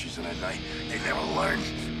creatures in the night. They never learn.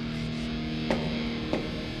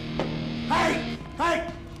 Hey! Hey!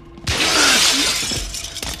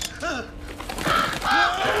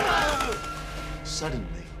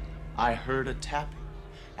 Suddenly, I heard a tapping,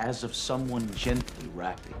 as of someone gently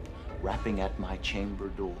rapping at my chamber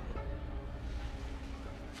door.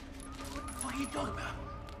 What are you talking about?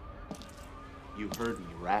 You heard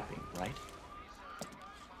me rapping, right?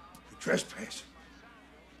 You trespass.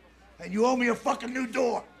 And you owe me a fucking new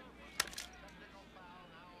door.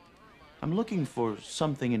 I'm looking for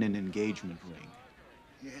something in an engagement ring.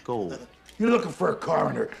 Yeah. Gold. You're looking for a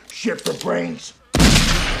coroner. Shit for brains.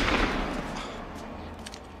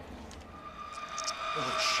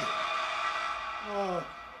 Oh, shit. Oh,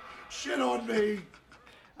 shit on me.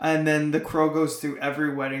 And then the Crow goes through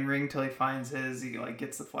every wedding ring till he finds his. He like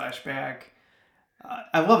gets the flashback.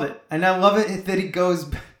 I love it. And I love it that he goes...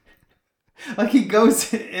 like, he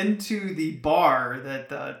goes into the bar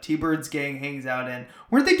that T-Bird's gang hangs out in.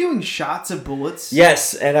 Weren't they doing shots of bullets?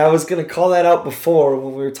 Yes, and I was going to call that out before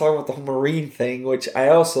when we were talking about the whole Marine thing, which I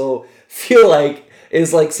also feel like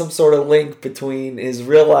is like some sort of link between his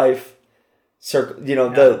real life circle,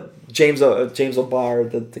 the James O'Barr,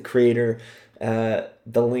 the creator,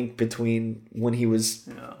 the link between when he was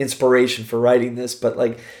inspiration for writing this, but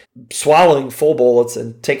like swallowing full bullets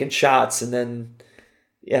and taking shots, and then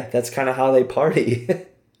that's kind of how they party.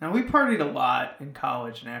 Now, we partied a lot in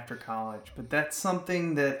college and after college, but that's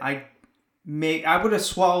something that I would have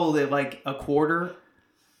swallowed it like a quarter,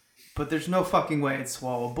 but there's no fucking way I'd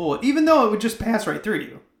swallow a bullet, even though it would just pass right through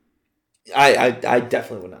you. I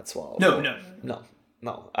definitely would not swallow. No.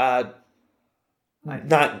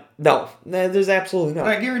 There's absolutely not.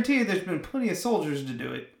 But I guarantee you, there's been plenty of soldiers to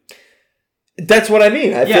do it. That's what I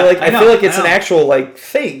mean. I feel like it's an actual like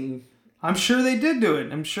thing. I'm sure they did do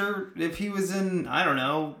it. I'm sure if he was in, I don't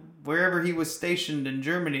know, wherever he was stationed in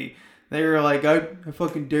Germany, they were like, I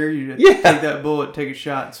fucking dare you to take that bullet, take a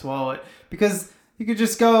shot, and swallow it. Because you could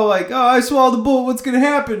just go like, oh, I swallowed the bullet, what's going to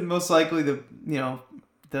happen? Most likely the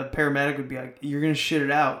paramedic would be like, you're going to shit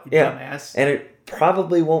it out, you dumbass. And it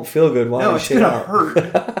probably won't feel good while you shit it out. No, it's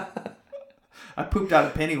going to hurt. I pooped out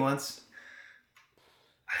a penny once.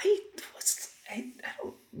 I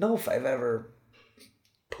don't know if I've ever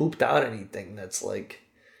pooped out anything that's like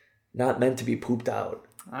not meant to be pooped out.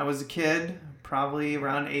 I was a kid, probably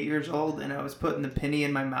around 8 years old, and I was putting the penny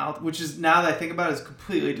in my mouth, which is, now that I think about it, is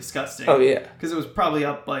completely disgusting. Oh, yeah. Because it was probably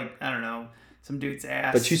up, like, I don't know, some dude's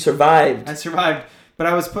ass. But you survived. I survived. But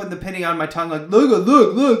I was putting the penny on my tongue like,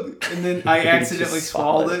 look. And then I accidentally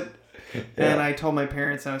swallowed it. And I told my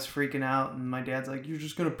parents I was freaking out. And my dad's like, you're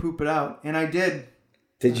just going to poop it out. And I did.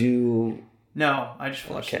 Did you? No, I just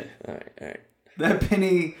flushed it. All right. That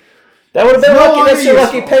penny... That would have been lucky. That's your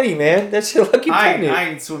lucky penny, man. That's your lucky penny. I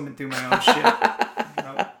ain't swimming through my own shit.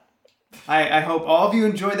 I hope all of you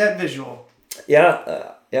enjoy that visual.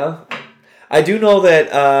 Yeah. I do know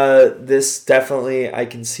that this definitely, I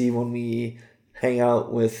can see when we hang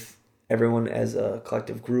out with everyone as a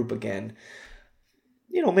collective group again.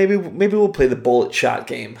 Maybe we'll play the bullet shot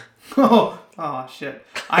game. Oh shit!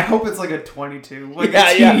 I hope it's like a 22, like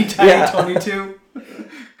a teeny tiny 22.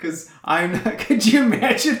 Because I'm not. Could you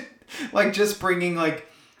imagine? Like just bringing like,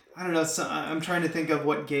 I don't know. I'm trying to think of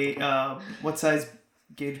what size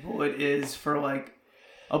gauge bullet is for like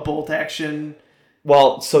a bolt action.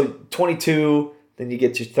 Well, so 22, then you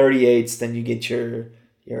get your 38s, then you get your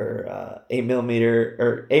 8mm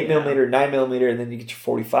or 8mm, 9mm, and then you get your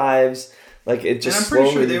 45s. Like it just. And I'm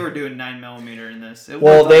pretty sure they were doing 9mm in this. I'd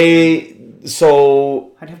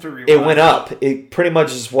have to rewatch. It went up. It pretty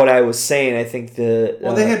much is what I was saying. I think they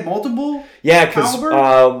had multiple. Yeah, because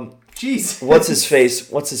jeez. What's his face?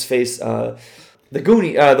 The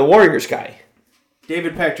the Warriors guy.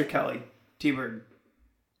 David Patrick Kelly, T-Bird.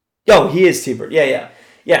 Oh, he is T-Bird.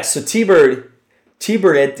 Yeah. So T-Bird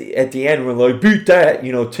T-Bird at the end were like, beat that,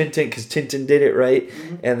 you know, Tintin, because Tintin did it, right?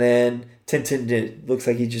 Mm-hmm. And then Tintin looks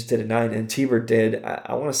like he just did a 9, and T-Bird did.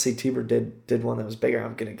 I want to say T-Bird did one that was bigger.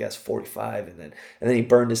 I'm gonna guess 45, and then he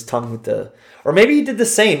burned his tongue with or maybe he did the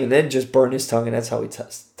same and then just burned his tongue, and that's how he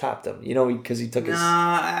topped him. You know, because he took his.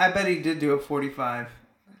 I bet he did do a 45.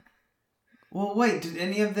 Well, wait, did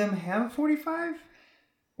any of them have 45?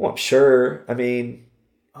 Well, I'm sure. I mean.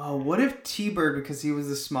 Oh, what if T-Bird, because he was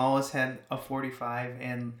the smallest, had a 45,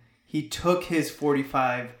 and he took his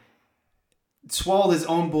 45, swallowed his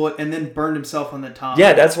own bullet, and then burned himself on the tongue?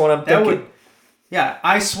 Yeah, that's what I'm thinking.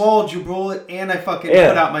 I swallowed your bullet, and I fucking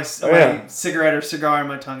put out my cigarette or cigar in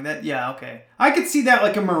my tongue. Okay. I could see that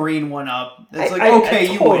like a Marine one-up. It's like,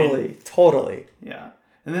 you win. Totally. Yeah.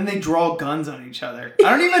 And then they draw guns on each other.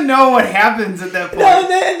 I don't even know what happens at that point. No,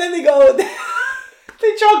 and then they go...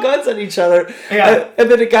 They draw guns on each other. Yeah. And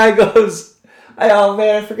then the guy goes, oh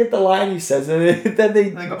man, I forget the line he says. And then they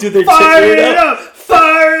do their fire it up!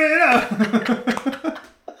 Fire it up!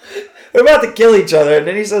 They're about to kill each other. And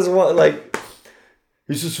then he says,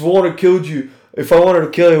 he says, if I would have killed you, if I wanted to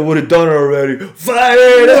kill you, I would have done it already. Fire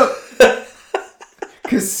it up!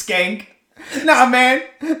 Because Skank. Nah, man,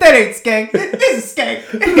 that ain't Skank. This is Skank.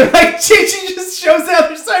 And like, Chichi just shows the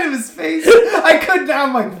other side of his face.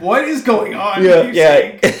 I'm like, what is going on?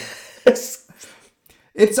 Yeah.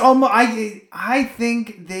 It's almost. I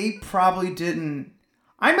think they probably didn't.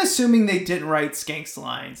 I'm assuming they didn't write Skank's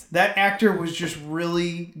lines. That actor was just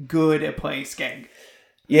really good at playing Skank.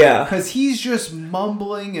 Yeah, because he's just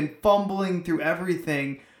mumbling and fumbling through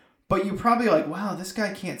everything. But you're probably like, wow, this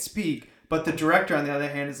guy can't speak. But the director, on the other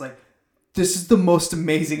hand, is like, this is the most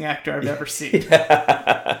amazing actor I've ever seen.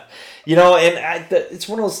 Yeah. You know, and it's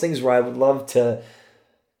one of those things where I would love to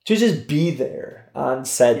just be there on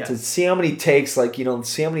set to see how many takes,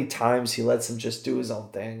 see how many times he lets him just do his own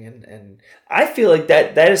thing. And I feel like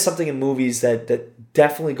that is something in movies that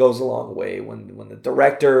definitely goes a long way when the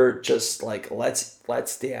director just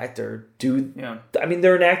lets the actor do. Yeah. I mean,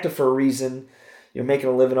 they're an actor for a reason. You're making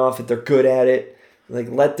a living off it. They're good at it. Like,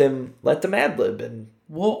 let them ad-lib. And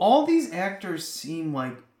well, all these actors seem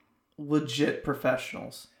like legit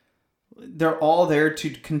professionals. They're all there to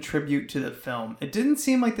contribute to the film. It didn't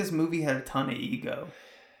seem like this movie had a ton of ego.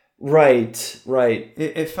 Right.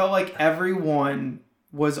 It felt like everyone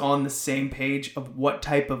was on the same page of what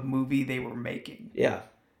type of movie they were making. Yeah.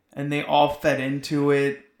 And they all fed into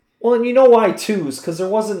it. Well, and you know why, too, is because there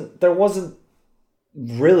wasn't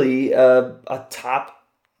really a top...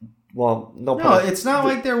 Well, no, it's not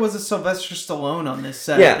like there was a Sylvester Stallone on this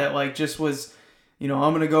set that just was, I'm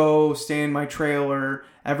going to go stay in my trailer.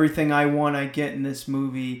 Everything I want, I get in this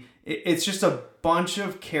movie. It's just a bunch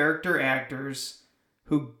of character actors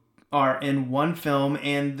who are in one film.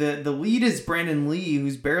 And the lead is Brandon Lee,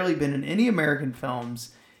 who's barely been in any American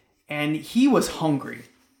films. And he was hungry.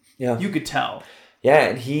 Yeah. You could tell.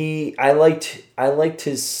 Yeah, and I liked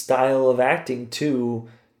his style of acting, too.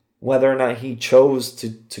 Whether or not he chose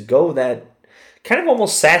to go that kind of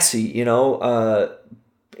almost sassy,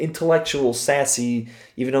 intellectual sassy,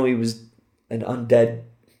 even though he was an undead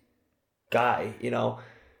guy,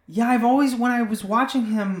 Yeah, I've always, when I was watching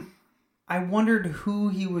him, I wondered who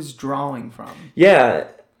he was drawing from. Yeah,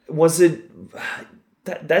 was it...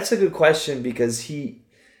 That's a good question because he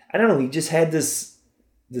just had this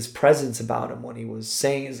presence about him when he was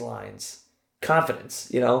saying his lines.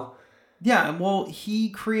 Confidence, Yeah, well,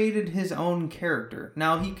 he created his own character.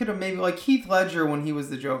 Now, he could have maybe, like Heath Ledger when he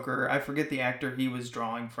was the Joker, I forget the actor he was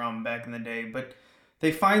drawing from back in the day, but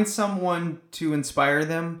they find someone to inspire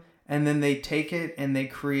them, and then they take it and they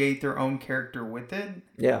create their own character with it.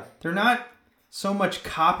 Yeah. They're not so much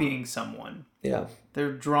copying someone. Yeah.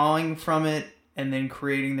 They're drawing from it and then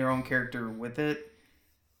creating their own character with it.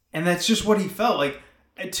 And that's just what he felt like.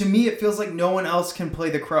 To me, it feels like no one else can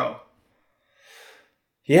play the Crow.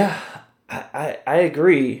 Yeah. I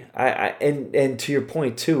agree. And to your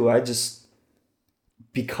point too,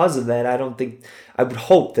 because of that, I would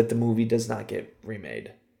hope that the movie does not get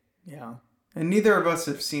remade. Yeah. And neither of us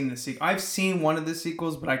have seen the sequel. I've seen one of the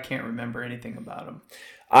sequels, but I can't remember anything about them.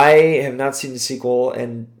 I have not seen the sequel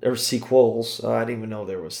or sequels. I didn't even know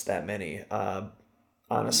there was that many,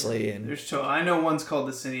 honestly. And there's two. I know one's called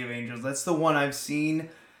The City of Angels. That's the one I've seen.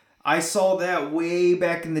 I saw that way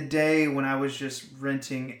back in the day when I was just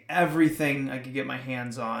renting everything I could get my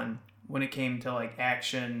hands on when it came to like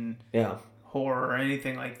action, horror, or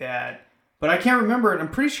anything like that. But I can't remember it. I'm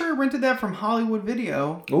pretty sure I rented that from Hollywood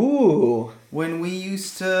Video. Ooh. When we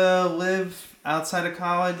used to live outside of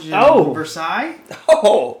college in Versailles.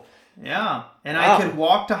 Oh. Yeah. And I could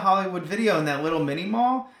walk to Hollywood Video in that little mini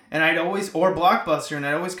mall, and or Blockbuster, and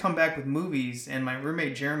I'd always come back with movies, and my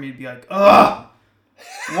roommate Jeremy would be like, ugh,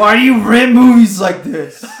 why do you rent movies like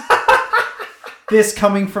this? This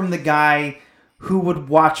coming from the guy who would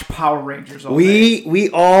watch Power Rangers all day. We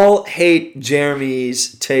all hate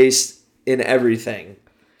Jeremy's taste in everything.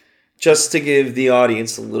 Just to give the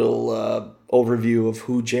audience a little overview of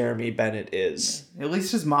who Jeremy Bennett is. At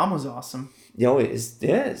least his mom was awesome.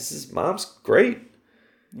 His mom's great.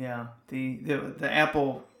 Yeah, the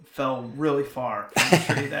apple fell really far from the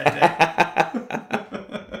tree that day.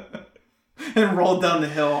 And rolled down the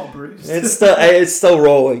hill all bruised. It's still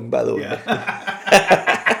rolling, by the way. Yeah.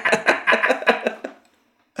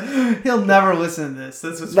 He'll never listen to this.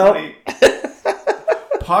 This was funny.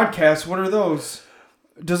 Podcasts, what are those?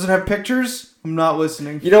 Does it have pictures? I'm not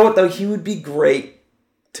listening. You know what, though? He would be great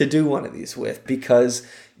to do one of these with, because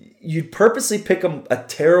you'd purposely pick a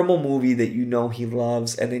terrible movie that you know he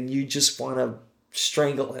loves, and then you just want to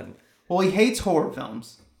strangle him. Well, he hates horror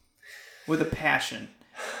films with a passion.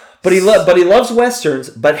 But he loves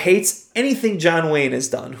Westerns, but hates anything John Wayne has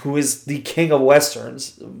done, who is the king of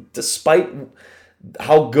Westerns. Despite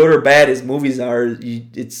how good or bad his movies are,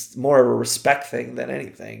 it's more of a respect thing than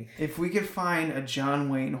anything. If we could find a John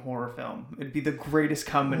Wayne horror film, it'd be the greatest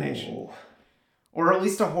combination. Ooh. Or at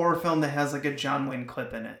least a horror film that has like a John Wayne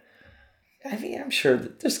clip in it. I mean, I'm sure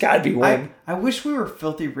that there's got to be one. I wish we were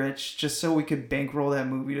filthy rich just so we could bankroll that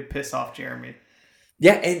movie to piss off Jeremy.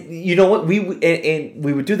 Yeah, and you know what? We would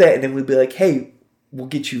do that, and then we'd be like, hey, we'll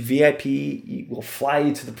get you VIP. We'll fly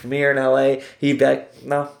you to the premiere in LA. He'd be like,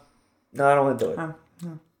 no, I don't want to do it. No.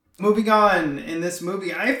 Moving on, in this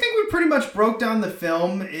movie, I think we pretty much broke down the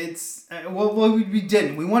film. It's, we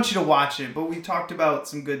didn't. We want you to watch it, but we talked about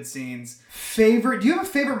some good scenes. Do you have a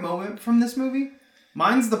favorite moment from this movie?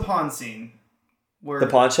 Mine's the pawn scene. The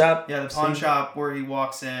pawn shop? Yeah, the pawn shop where he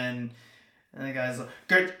walks in, and the guy's like,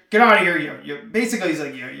 get out of here. Basically, he's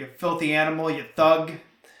like, you filthy animal, you thug,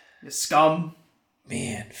 you scum.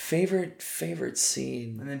 Man, favorite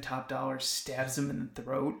scene. And then Top Dollar stabs him in the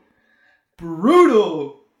throat.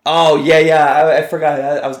 Brutal. Oh, yeah. I forgot.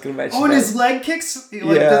 I was going to mention and his leg kicks, does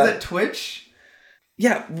that twitch?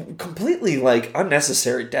 Yeah, completely,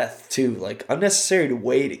 unnecessary death, too. Unnecessary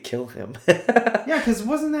way to kill him. Yeah, because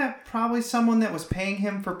wasn't that probably someone that was paying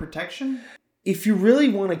him for protection? If you really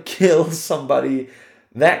want to kill somebody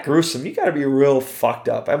that gruesome, you got to be real fucked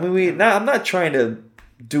up. I mean, I'm not trying to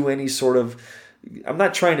do any sort of... I'm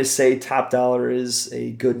not trying to say Top Dollar is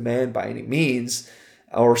a good man by any means,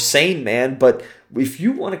 or sane man, but if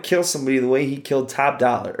you want to kill somebody the way he killed Top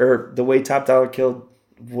Dollar, or the way Top Dollar killed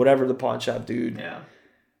whatever the pawn shop dude,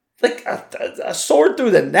 a sword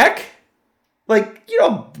through the neck,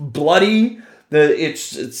 bloody.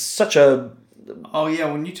 It's such a... Oh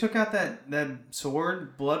yeah, when you took out that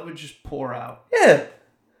sword, blood would just pour out. Yeah,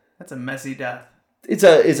 that's a messy death. It's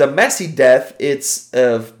a messy death. It's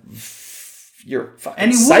you're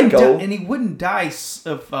fucking psycho, and he wouldn't die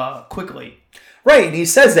quickly. Right, and he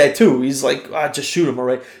says that too. He's like, just shoot him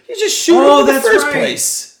already. You just shoot him in the first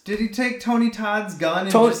place. Did he take Tony Todd's gun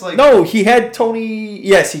and No, he had Tony...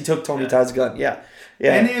 Yes, he took Tony Todd's gun, yeah.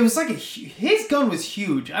 And it was his gun was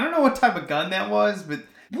huge. I don't know what type of gun that was, but...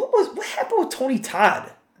 What happened with Tony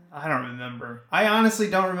Todd? I don't remember. I honestly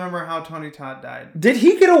don't remember how Tony Todd died. Did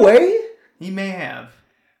he get away? He may have.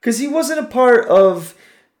 Because he wasn't a part of...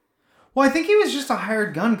 Well, I think he was just a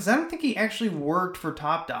hired gun, because I don't think he actually worked for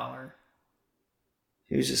Top Dollar.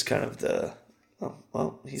 He was just kind of the...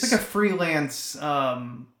 He's like a freelance...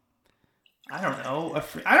 I don't know.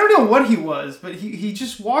 I don't know what he was, but he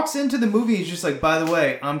just walks into the movie and he's just like, by the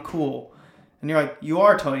way, I'm cool. And you're like, you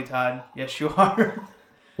are Tony Todd. Yes, you are.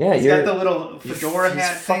 Yeah, he's got the little fedora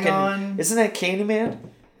hat thing on. Isn't that Candyman?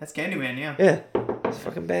 That's Candyman, yeah. Yeah. It's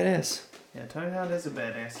fucking badass. Yeah, Tony Todd is a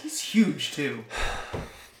badass. He's huge, too.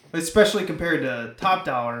 Especially compared to Top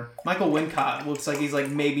Dollar. Michael Wincott looks like he's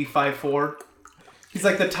maybe 5'4". He's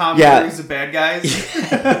like the Tom Cruise of bad guys.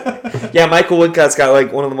 Yeah, Michael Wincott's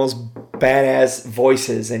got one of the most badass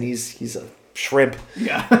voices, and he's a shrimp.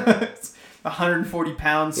 Yeah. 140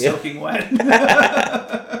 pounds soaking wet.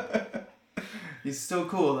 He's still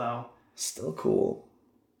cool, though. Still cool.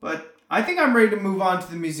 But I think I'm ready to move on to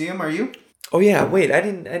the museum. Are you? Oh yeah, wait, I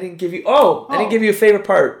didn't give you... I didn't give you a favorite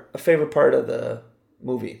part of the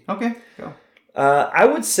movie. Okay, go. I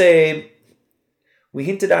would say... We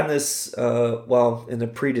hinted on this, in the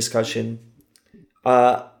pre-discussion.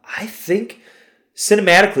 I think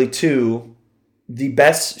cinematically, too, the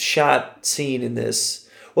best shot scene in this...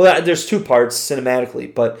 Well, there's two parts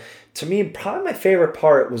cinematically, but to me, probably my favorite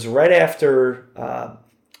part was right after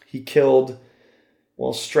he killed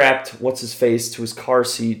strapped what's-his-face to his car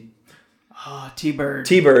seat. Oh, T-Bird.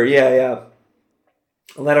 T-Bird, yeah.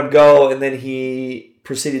 Let him go, and then he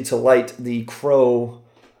proceeded to light the Crow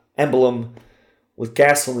emblem with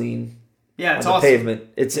gasoline on the awesome. pavement.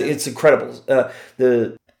 It's incredible.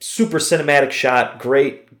 The super cinematic shot,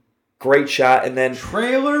 great shot, and then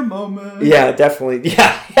trailer moment. Yeah, definitely.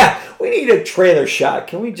 Yeah. We need a trailer shot.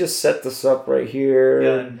 Can we just set this up right here?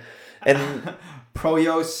 Yeah. And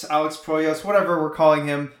Proyos, Alex Proyos, whatever we're calling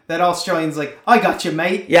him, that Australian's like, I got you,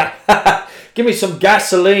 mate. Yeah. Give me some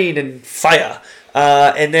gasoline and fire.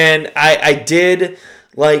 And then I did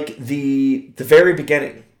like the very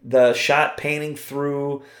beginning, the shot painting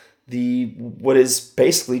through what is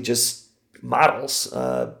basically just models,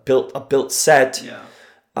 built set. Yeah.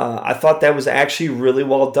 I thought that was actually really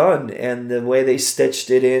well done, and the way they stitched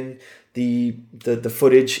it in the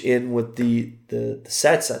footage in with the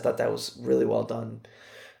sets, I thought that was really well done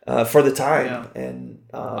for the time. Yeah. And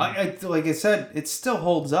I like I said, it still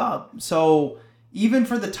holds up. So even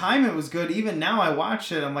for the time, it was good. Even now, I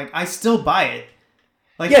watch it, I'm like, I still buy it.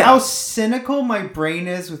 Like how cynical my brain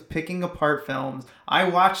is with picking apart films. I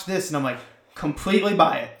watch this and I'm like, completely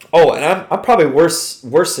buy it. Oh, and I'm probably worse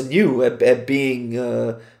than you at being.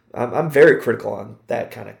 I'm very critical on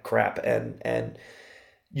that kind of crap, and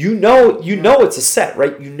you know it's a set,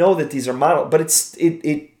 right? You know that these are model, but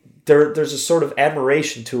there's a sort of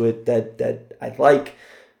admiration to it that I like.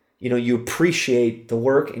 You appreciate the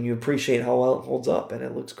work and you appreciate how well it holds up, and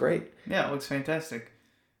it looks great. Yeah, it looks fantastic.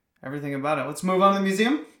 Everything about it. Let's move on to the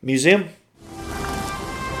museum. Museum.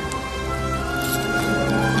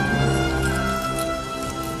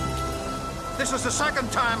 This is the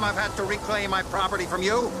second time I've had to reclaim my property from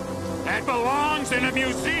you. That belongs in a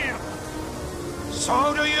museum.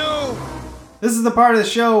 So do you. This is the part of the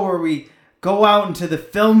show where we go out into the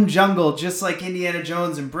film jungle just like Indiana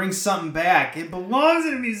Jones and bring something back. It belongs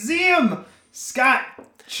in a museum. Scott,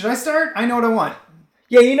 should I start? I know what I want.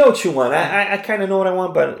 Yeah, you know what you want. I kind of know what I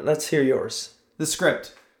want, but let's hear yours. The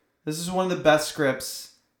script. This is one of the best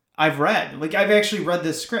scripts I've read. Like, I've actually read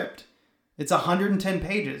this script. It's 110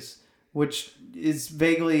 pages. Which is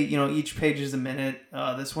vaguely, each page is a minute.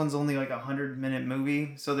 This one's only like 100-minute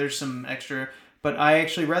movie, so there's some extra. But I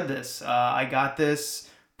actually read this. I got this,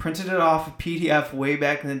 printed it off a PDF way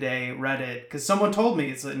back in the day, read it, because someone told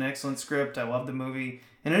me it's an excellent script. I love the movie,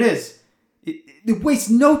 and it is. It wastes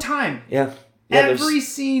no time. Yeah. Every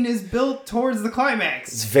scene is built towards the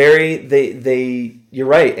climax. It's very you're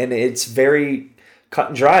right, and it's very cut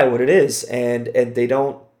and dry what it is, and they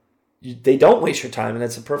don't waste your time, and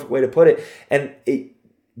that's a perfect way to put it. And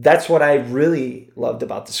that's what I really loved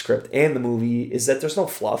about the script and the movie, is that there's no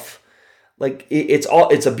fluff. Like it's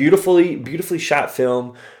a beautifully shot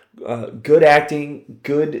film, good acting,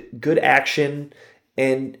 good action,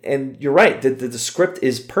 and you're right. The script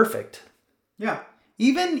is perfect. Yeah.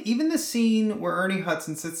 Even the scene where Ernie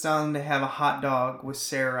Hudson sits down to have a hot dog with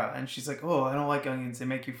Sarah, and she's like, "Oh, I don't like onions; they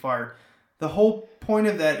make you fart." The whole point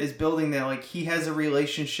of that is building that, like, he has a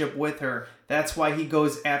relationship with her. That's why he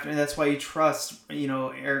goes after, and that's why he trusts,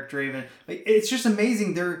 Eric Draven. Like, it's just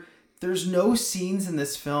amazing. There's no scenes in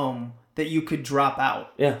this film that you could drop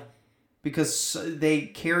out. Yeah. Because they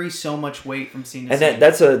carry so much weight from scene to scene. And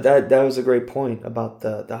that was a great point about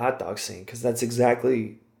the hot dog scene, because that's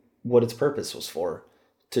exactly what its purpose was for.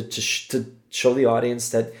 To show the audience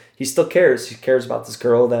that he still cares. He cares about this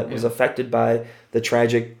girl that was affected by the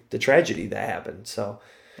tragedy that happened. So,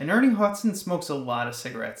 and Ernie Hudson smokes a lot of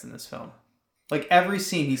cigarettes in this film. Like, every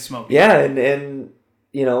scene he smokes. Yeah, and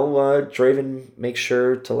Draven makes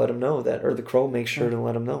sure to let him know that, or the Crow makes sure to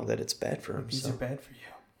let him know that it's bad for him. These are bad for you.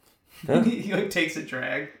 Huh? He takes a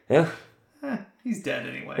drag. Yeah. He's dead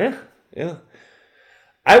anyway. Yeah.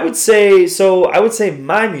 I would say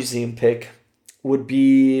my museum pick would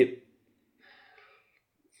be,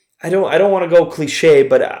 I don't want to go cliche,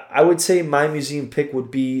 but I would say my museum pick would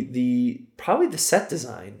be probably the set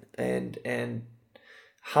design and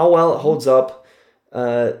how well it holds up.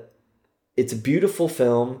 It's a beautiful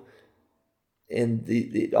film, and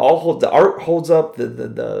the art holds up.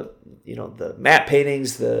 The matte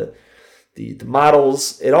paintings, the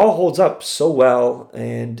models, it all holds up so well,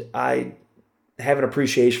 and I have an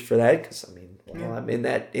appreciation for that because I'm in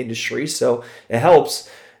that industry, so it helps.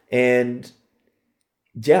 And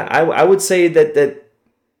yeah, I would say that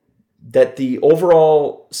the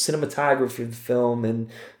overall cinematography of the film and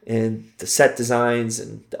the set designs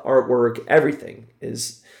and the artwork, everything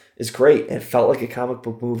is great. And it felt like a comic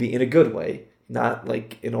book movie in a good way, not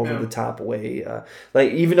like an over the top way.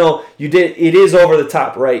 Like, even though it is over the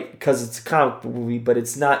top, right? Because it's a comic book movie, but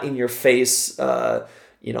it's not in your face,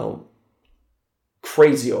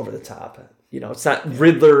 crazy over the top. It's not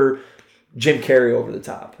Riddler, Jim Carrey over the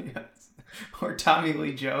top. Yes. Or Tommy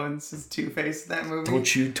Lee Jones is Two-Face in that movie.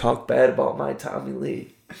 Don't you talk bad about my Tommy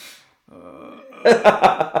Lee.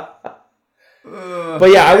 But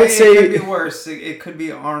yeah, I would say... It could be worse. It could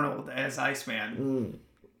be Arnold as Iceman.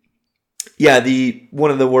 Yeah,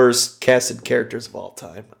 one of the worst casted characters of all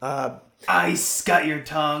time. Ice got your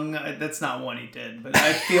tongue. That's not one he did, but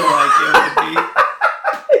I feel like it would be.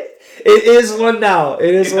 It is one now.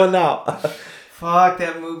 One now. Fuck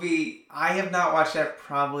that movie. I have not watched that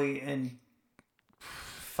probably in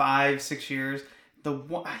 5-6 years. The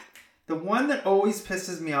one that always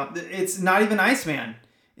pisses me off, it's not even Iceman.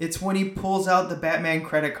 It's when he pulls out the Batman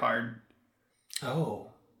credit card. Oh.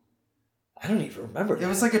 I don't even remember that. It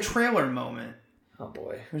was like a trailer moment. Oh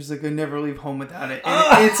boy. There's like a never leave home without it.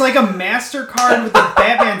 And it's like a MasterCard with the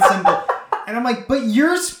Batman symbol. And I'm like, but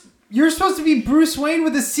you're supposed to be Bruce Wayne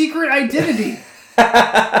with a secret identity.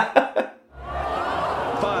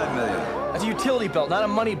 $5 million. That's a utility belt, not a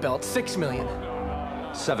money belt. $6 million.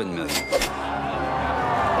 $7 million.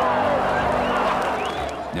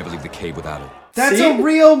 Never leave the cave without it. That's a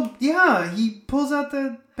real... Yeah, he pulls out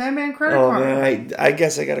the Batman credit card. Oh, man, I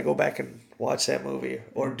guess I got to go back and watch that movie.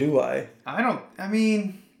 Or do I? I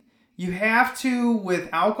mean, you have to with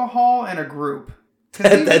alcohol and a group.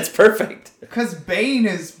 That's perfect. Because Bane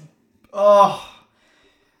is... Oh...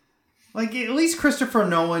 Like, at least Christopher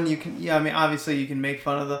Nolan, you can... Yeah, I mean, obviously you can make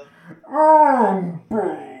fun of the...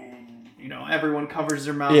 everyone covers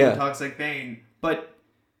their mouth and talks like Bane. But...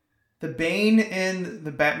 The Bane in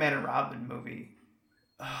the Batman and Robin movie.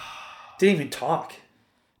 Didn't even talk.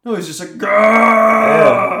 No, he's just like,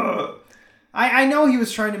 yeah. I know he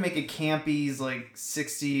was trying to make a campy, like,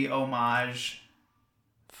 60 homage.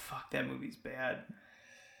 Fuck, that movie's bad.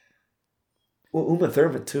 Well, Uma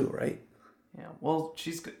Thurman too, right? Yeah, well,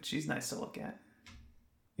 she's good. She's nice to look at.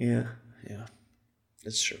 Yeah.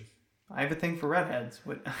 That's true. I have a thing for redheads.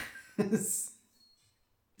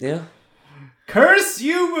 Yeah. Curse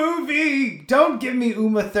you, movie! Don't give me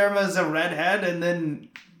Uma Thurman as a redhead and then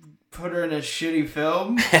put her in a shitty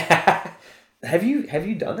film. Have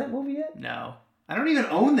you done that movie yet? No. I don't even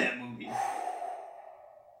own that movie.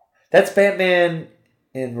 That's Batman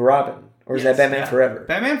and Robin. Or is that Batman Forever?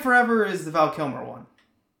 Batman Forever is the Val Kilmer one.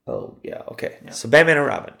 Oh, yeah, okay. Yeah. So Batman and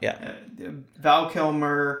Robin, yeah. Val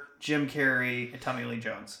Kilmer, Jim Carrey, and Tommy Lee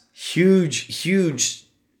Jones. Huge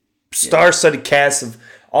star-studded cast of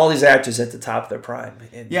all these actors at the top of their prime.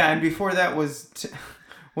 And before that was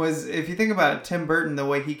if you think about it, Tim Burton, the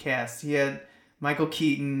way he cast, he had Michael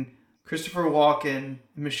Keaton, Christopher Walken,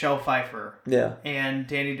 Michelle Pfeiffer, and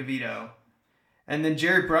Danny DeVito. And then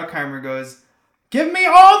Jerry Bruckheimer goes, give me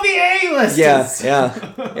all the A-listers!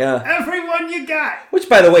 Yeah. Everyone you got! Which,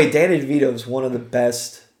 by the way, Danny DeVito is one of the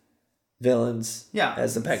best villains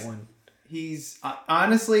as the Penguin. He's,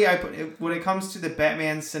 honestly, when it comes to the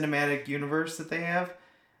Batman cinematic universe that they have,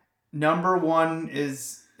 number one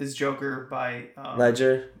is Joker by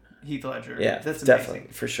Heath Ledger. Yeah, that's definitely,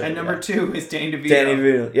 amazing. For sure. And number two is Danny DeVito. Danny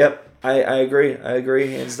DeVito, yep. I agree,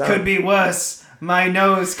 hands down. Could be worse. My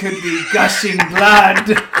nose could be gushing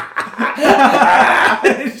blood.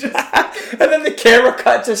 And then the camera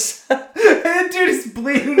cut just... and the dude is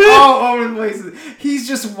bleeding all over the place. He's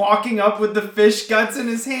just walking up with the fish guts in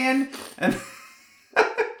his hand. And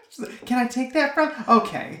can I take that from?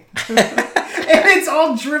 Okay. And it's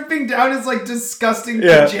all dripping down his like disgusting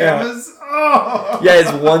pajamas. Oh. Yeah, his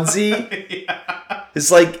onesie. It's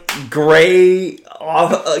like gray,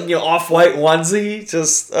 off-white onesie.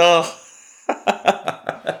 Just,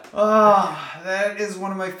 that is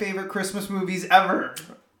one of my favorite Christmas movies ever.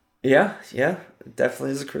 Yeah, it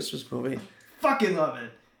definitely is a Christmas movie. Fucking love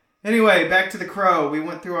it. Anyway, back to The Crow. We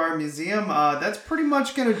went through our museum. That's pretty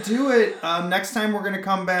much going to do it. Next time we're going to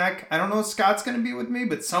come back. I don't know if Scott's going to be with me,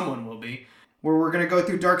 but someone will be. Where we're going to go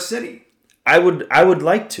through Dark City. I would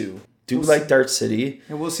like to. Like Dark City.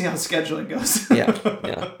 And we'll see how scheduling goes. Yeah.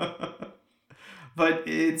 But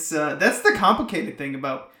it's that's the complicated thing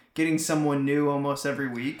about getting someone new almost every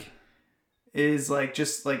week. Is like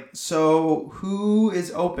just like, so who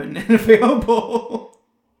is open and available?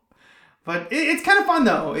 But it's kind of fun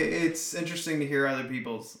though. It's interesting to hear other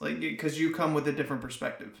people's, like, because you come with a different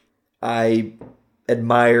perspective. I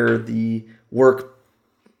admire the work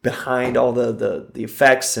behind all the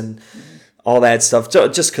effects and all that stuff,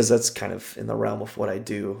 just because that's kind of in the realm of what I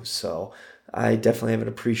do. So I definitely have an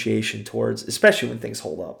appreciation towards, especially when things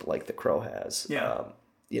hold up like The Crow has. Yeah.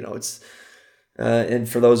 It's and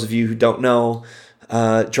for those of you who don't know,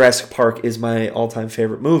 Jurassic Park is my all-time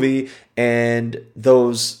favorite movie, and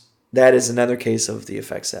that is another case of the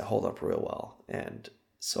effects that hold up real well. And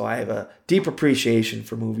So I have a deep appreciation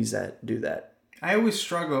for movies that do that. I always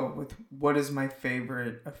struggle with what is my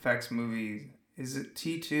favorite effects movie. Is it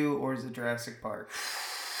T2 or is it Jurassic Park?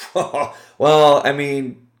 Well, I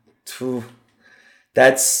mean,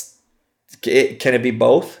 that's... Can it be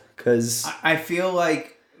both? Because I feel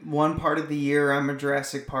like one part of the year I'm a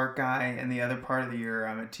Jurassic Park guy, and the other part of the year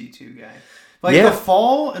I'm a T2 guy. Like the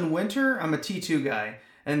fall and winter, I'm a T2 guy.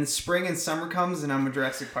 And spring and summer comes, and I'm a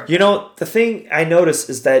Jurassic Park guy. You know, the thing I notice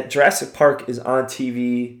is that Jurassic Park is on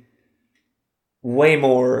TV way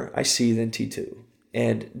more, I see, than T2.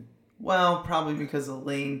 And... Well, probably because of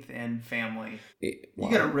length and family. You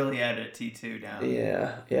gotta really edit T2 down.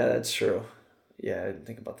 Yeah, that's true. Yeah, I didn't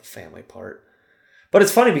think about the family part. But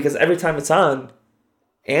it's funny because every time it's on,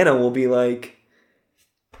 Anna will be like,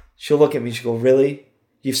 she'll look at me and she'll go, really?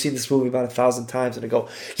 You've seen this movie about 1,000 times? And I go,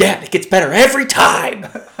 yeah, it gets better every time.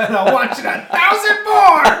 And I'll watch it 1,000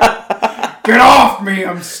 more. Get off me,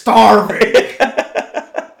 I'm starving.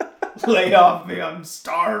 Lay off me, I'm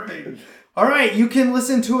starving. All right, you can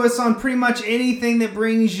listen to us on pretty much anything that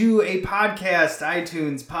brings you a podcast.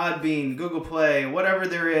 iTunes, Podbean, Google Play, whatever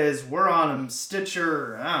there is. We're on them.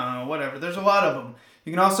 Stitcher, I don't know, whatever. There's a lot of them.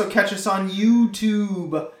 You can also catch us on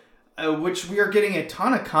YouTube, which we are getting a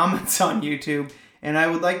ton of comments on YouTube. And I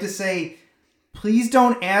would like to say, please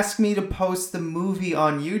don't ask me to post the movie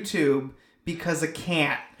on YouTube because I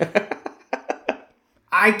can't.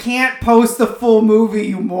 I can't post the full movie,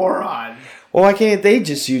 you moron. Well, why can't they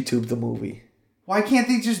just YouTube the movie? Why can't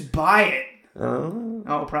they just buy it?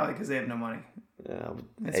 Oh, probably because they have no money.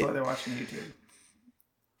 That's why they're watching YouTube.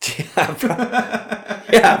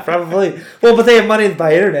 Yeah, probably. Well, but they have money to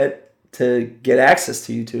buy internet to get access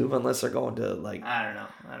to YouTube, unless they're going to like... I don't know.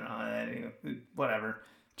 Whatever.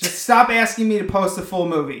 Just stop asking me to post the full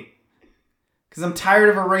movie. Because I'm tired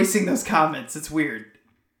of erasing those comments. It's weird.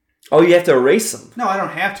 Oh, you have to erase them? No, I don't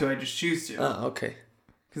have to. I just choose to. Oh, okay.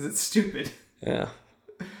 Because it's stupid. Yeah.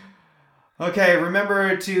 Okay,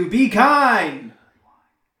 remember to be kind.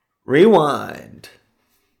 Rewind.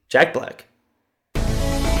 Jack Black.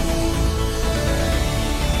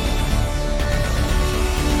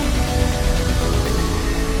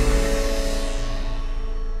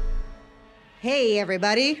 Hey,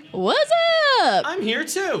 everybody. What's up? I'm here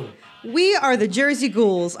too. We are the Jersey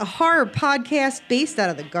Ghouls, a horror podcast based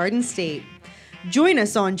out of the Garden State. Join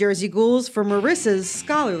us on Jersey Ghouls for Marissa's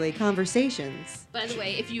scholarly conversations. By the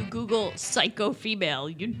way, if you Google Psycho female,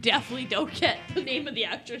 you definitely don't get the name of the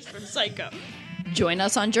actress from Psycho. Join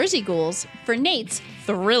us on Jersey Ghouls for Nate's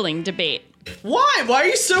thrilling debate. Why? Why are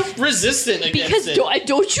you so resistant against it? Because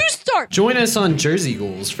don't you start. Join us on Jersey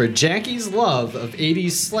Ghouls for Jackie's love of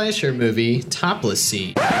 80s slasher movie Topless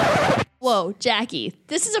Scene. Whoa, Jackie,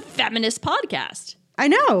 this is a feminist podcast. I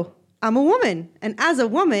know. I'm a woman. And as a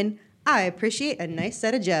woman, I appreciate a nice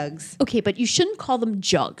set of jugs. Okay, but you shouldn't call them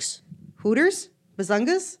jugs. Hooters?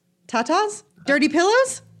 Bazungas? Tatas? Dirty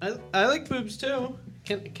pillows? I like boobs too.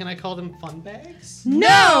 Can I call them fun bags?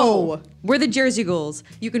 No! We're the Jersey Ghouls.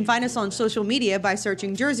 You can find us on social media by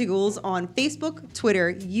searching Jersey Ghouls on Facebook,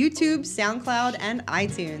 Twitter, YouTube, SoundCloud, and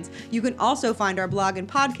iTunes. You can also find our blog and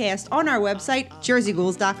podcast on our website,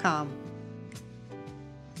 jerseyghouls.com.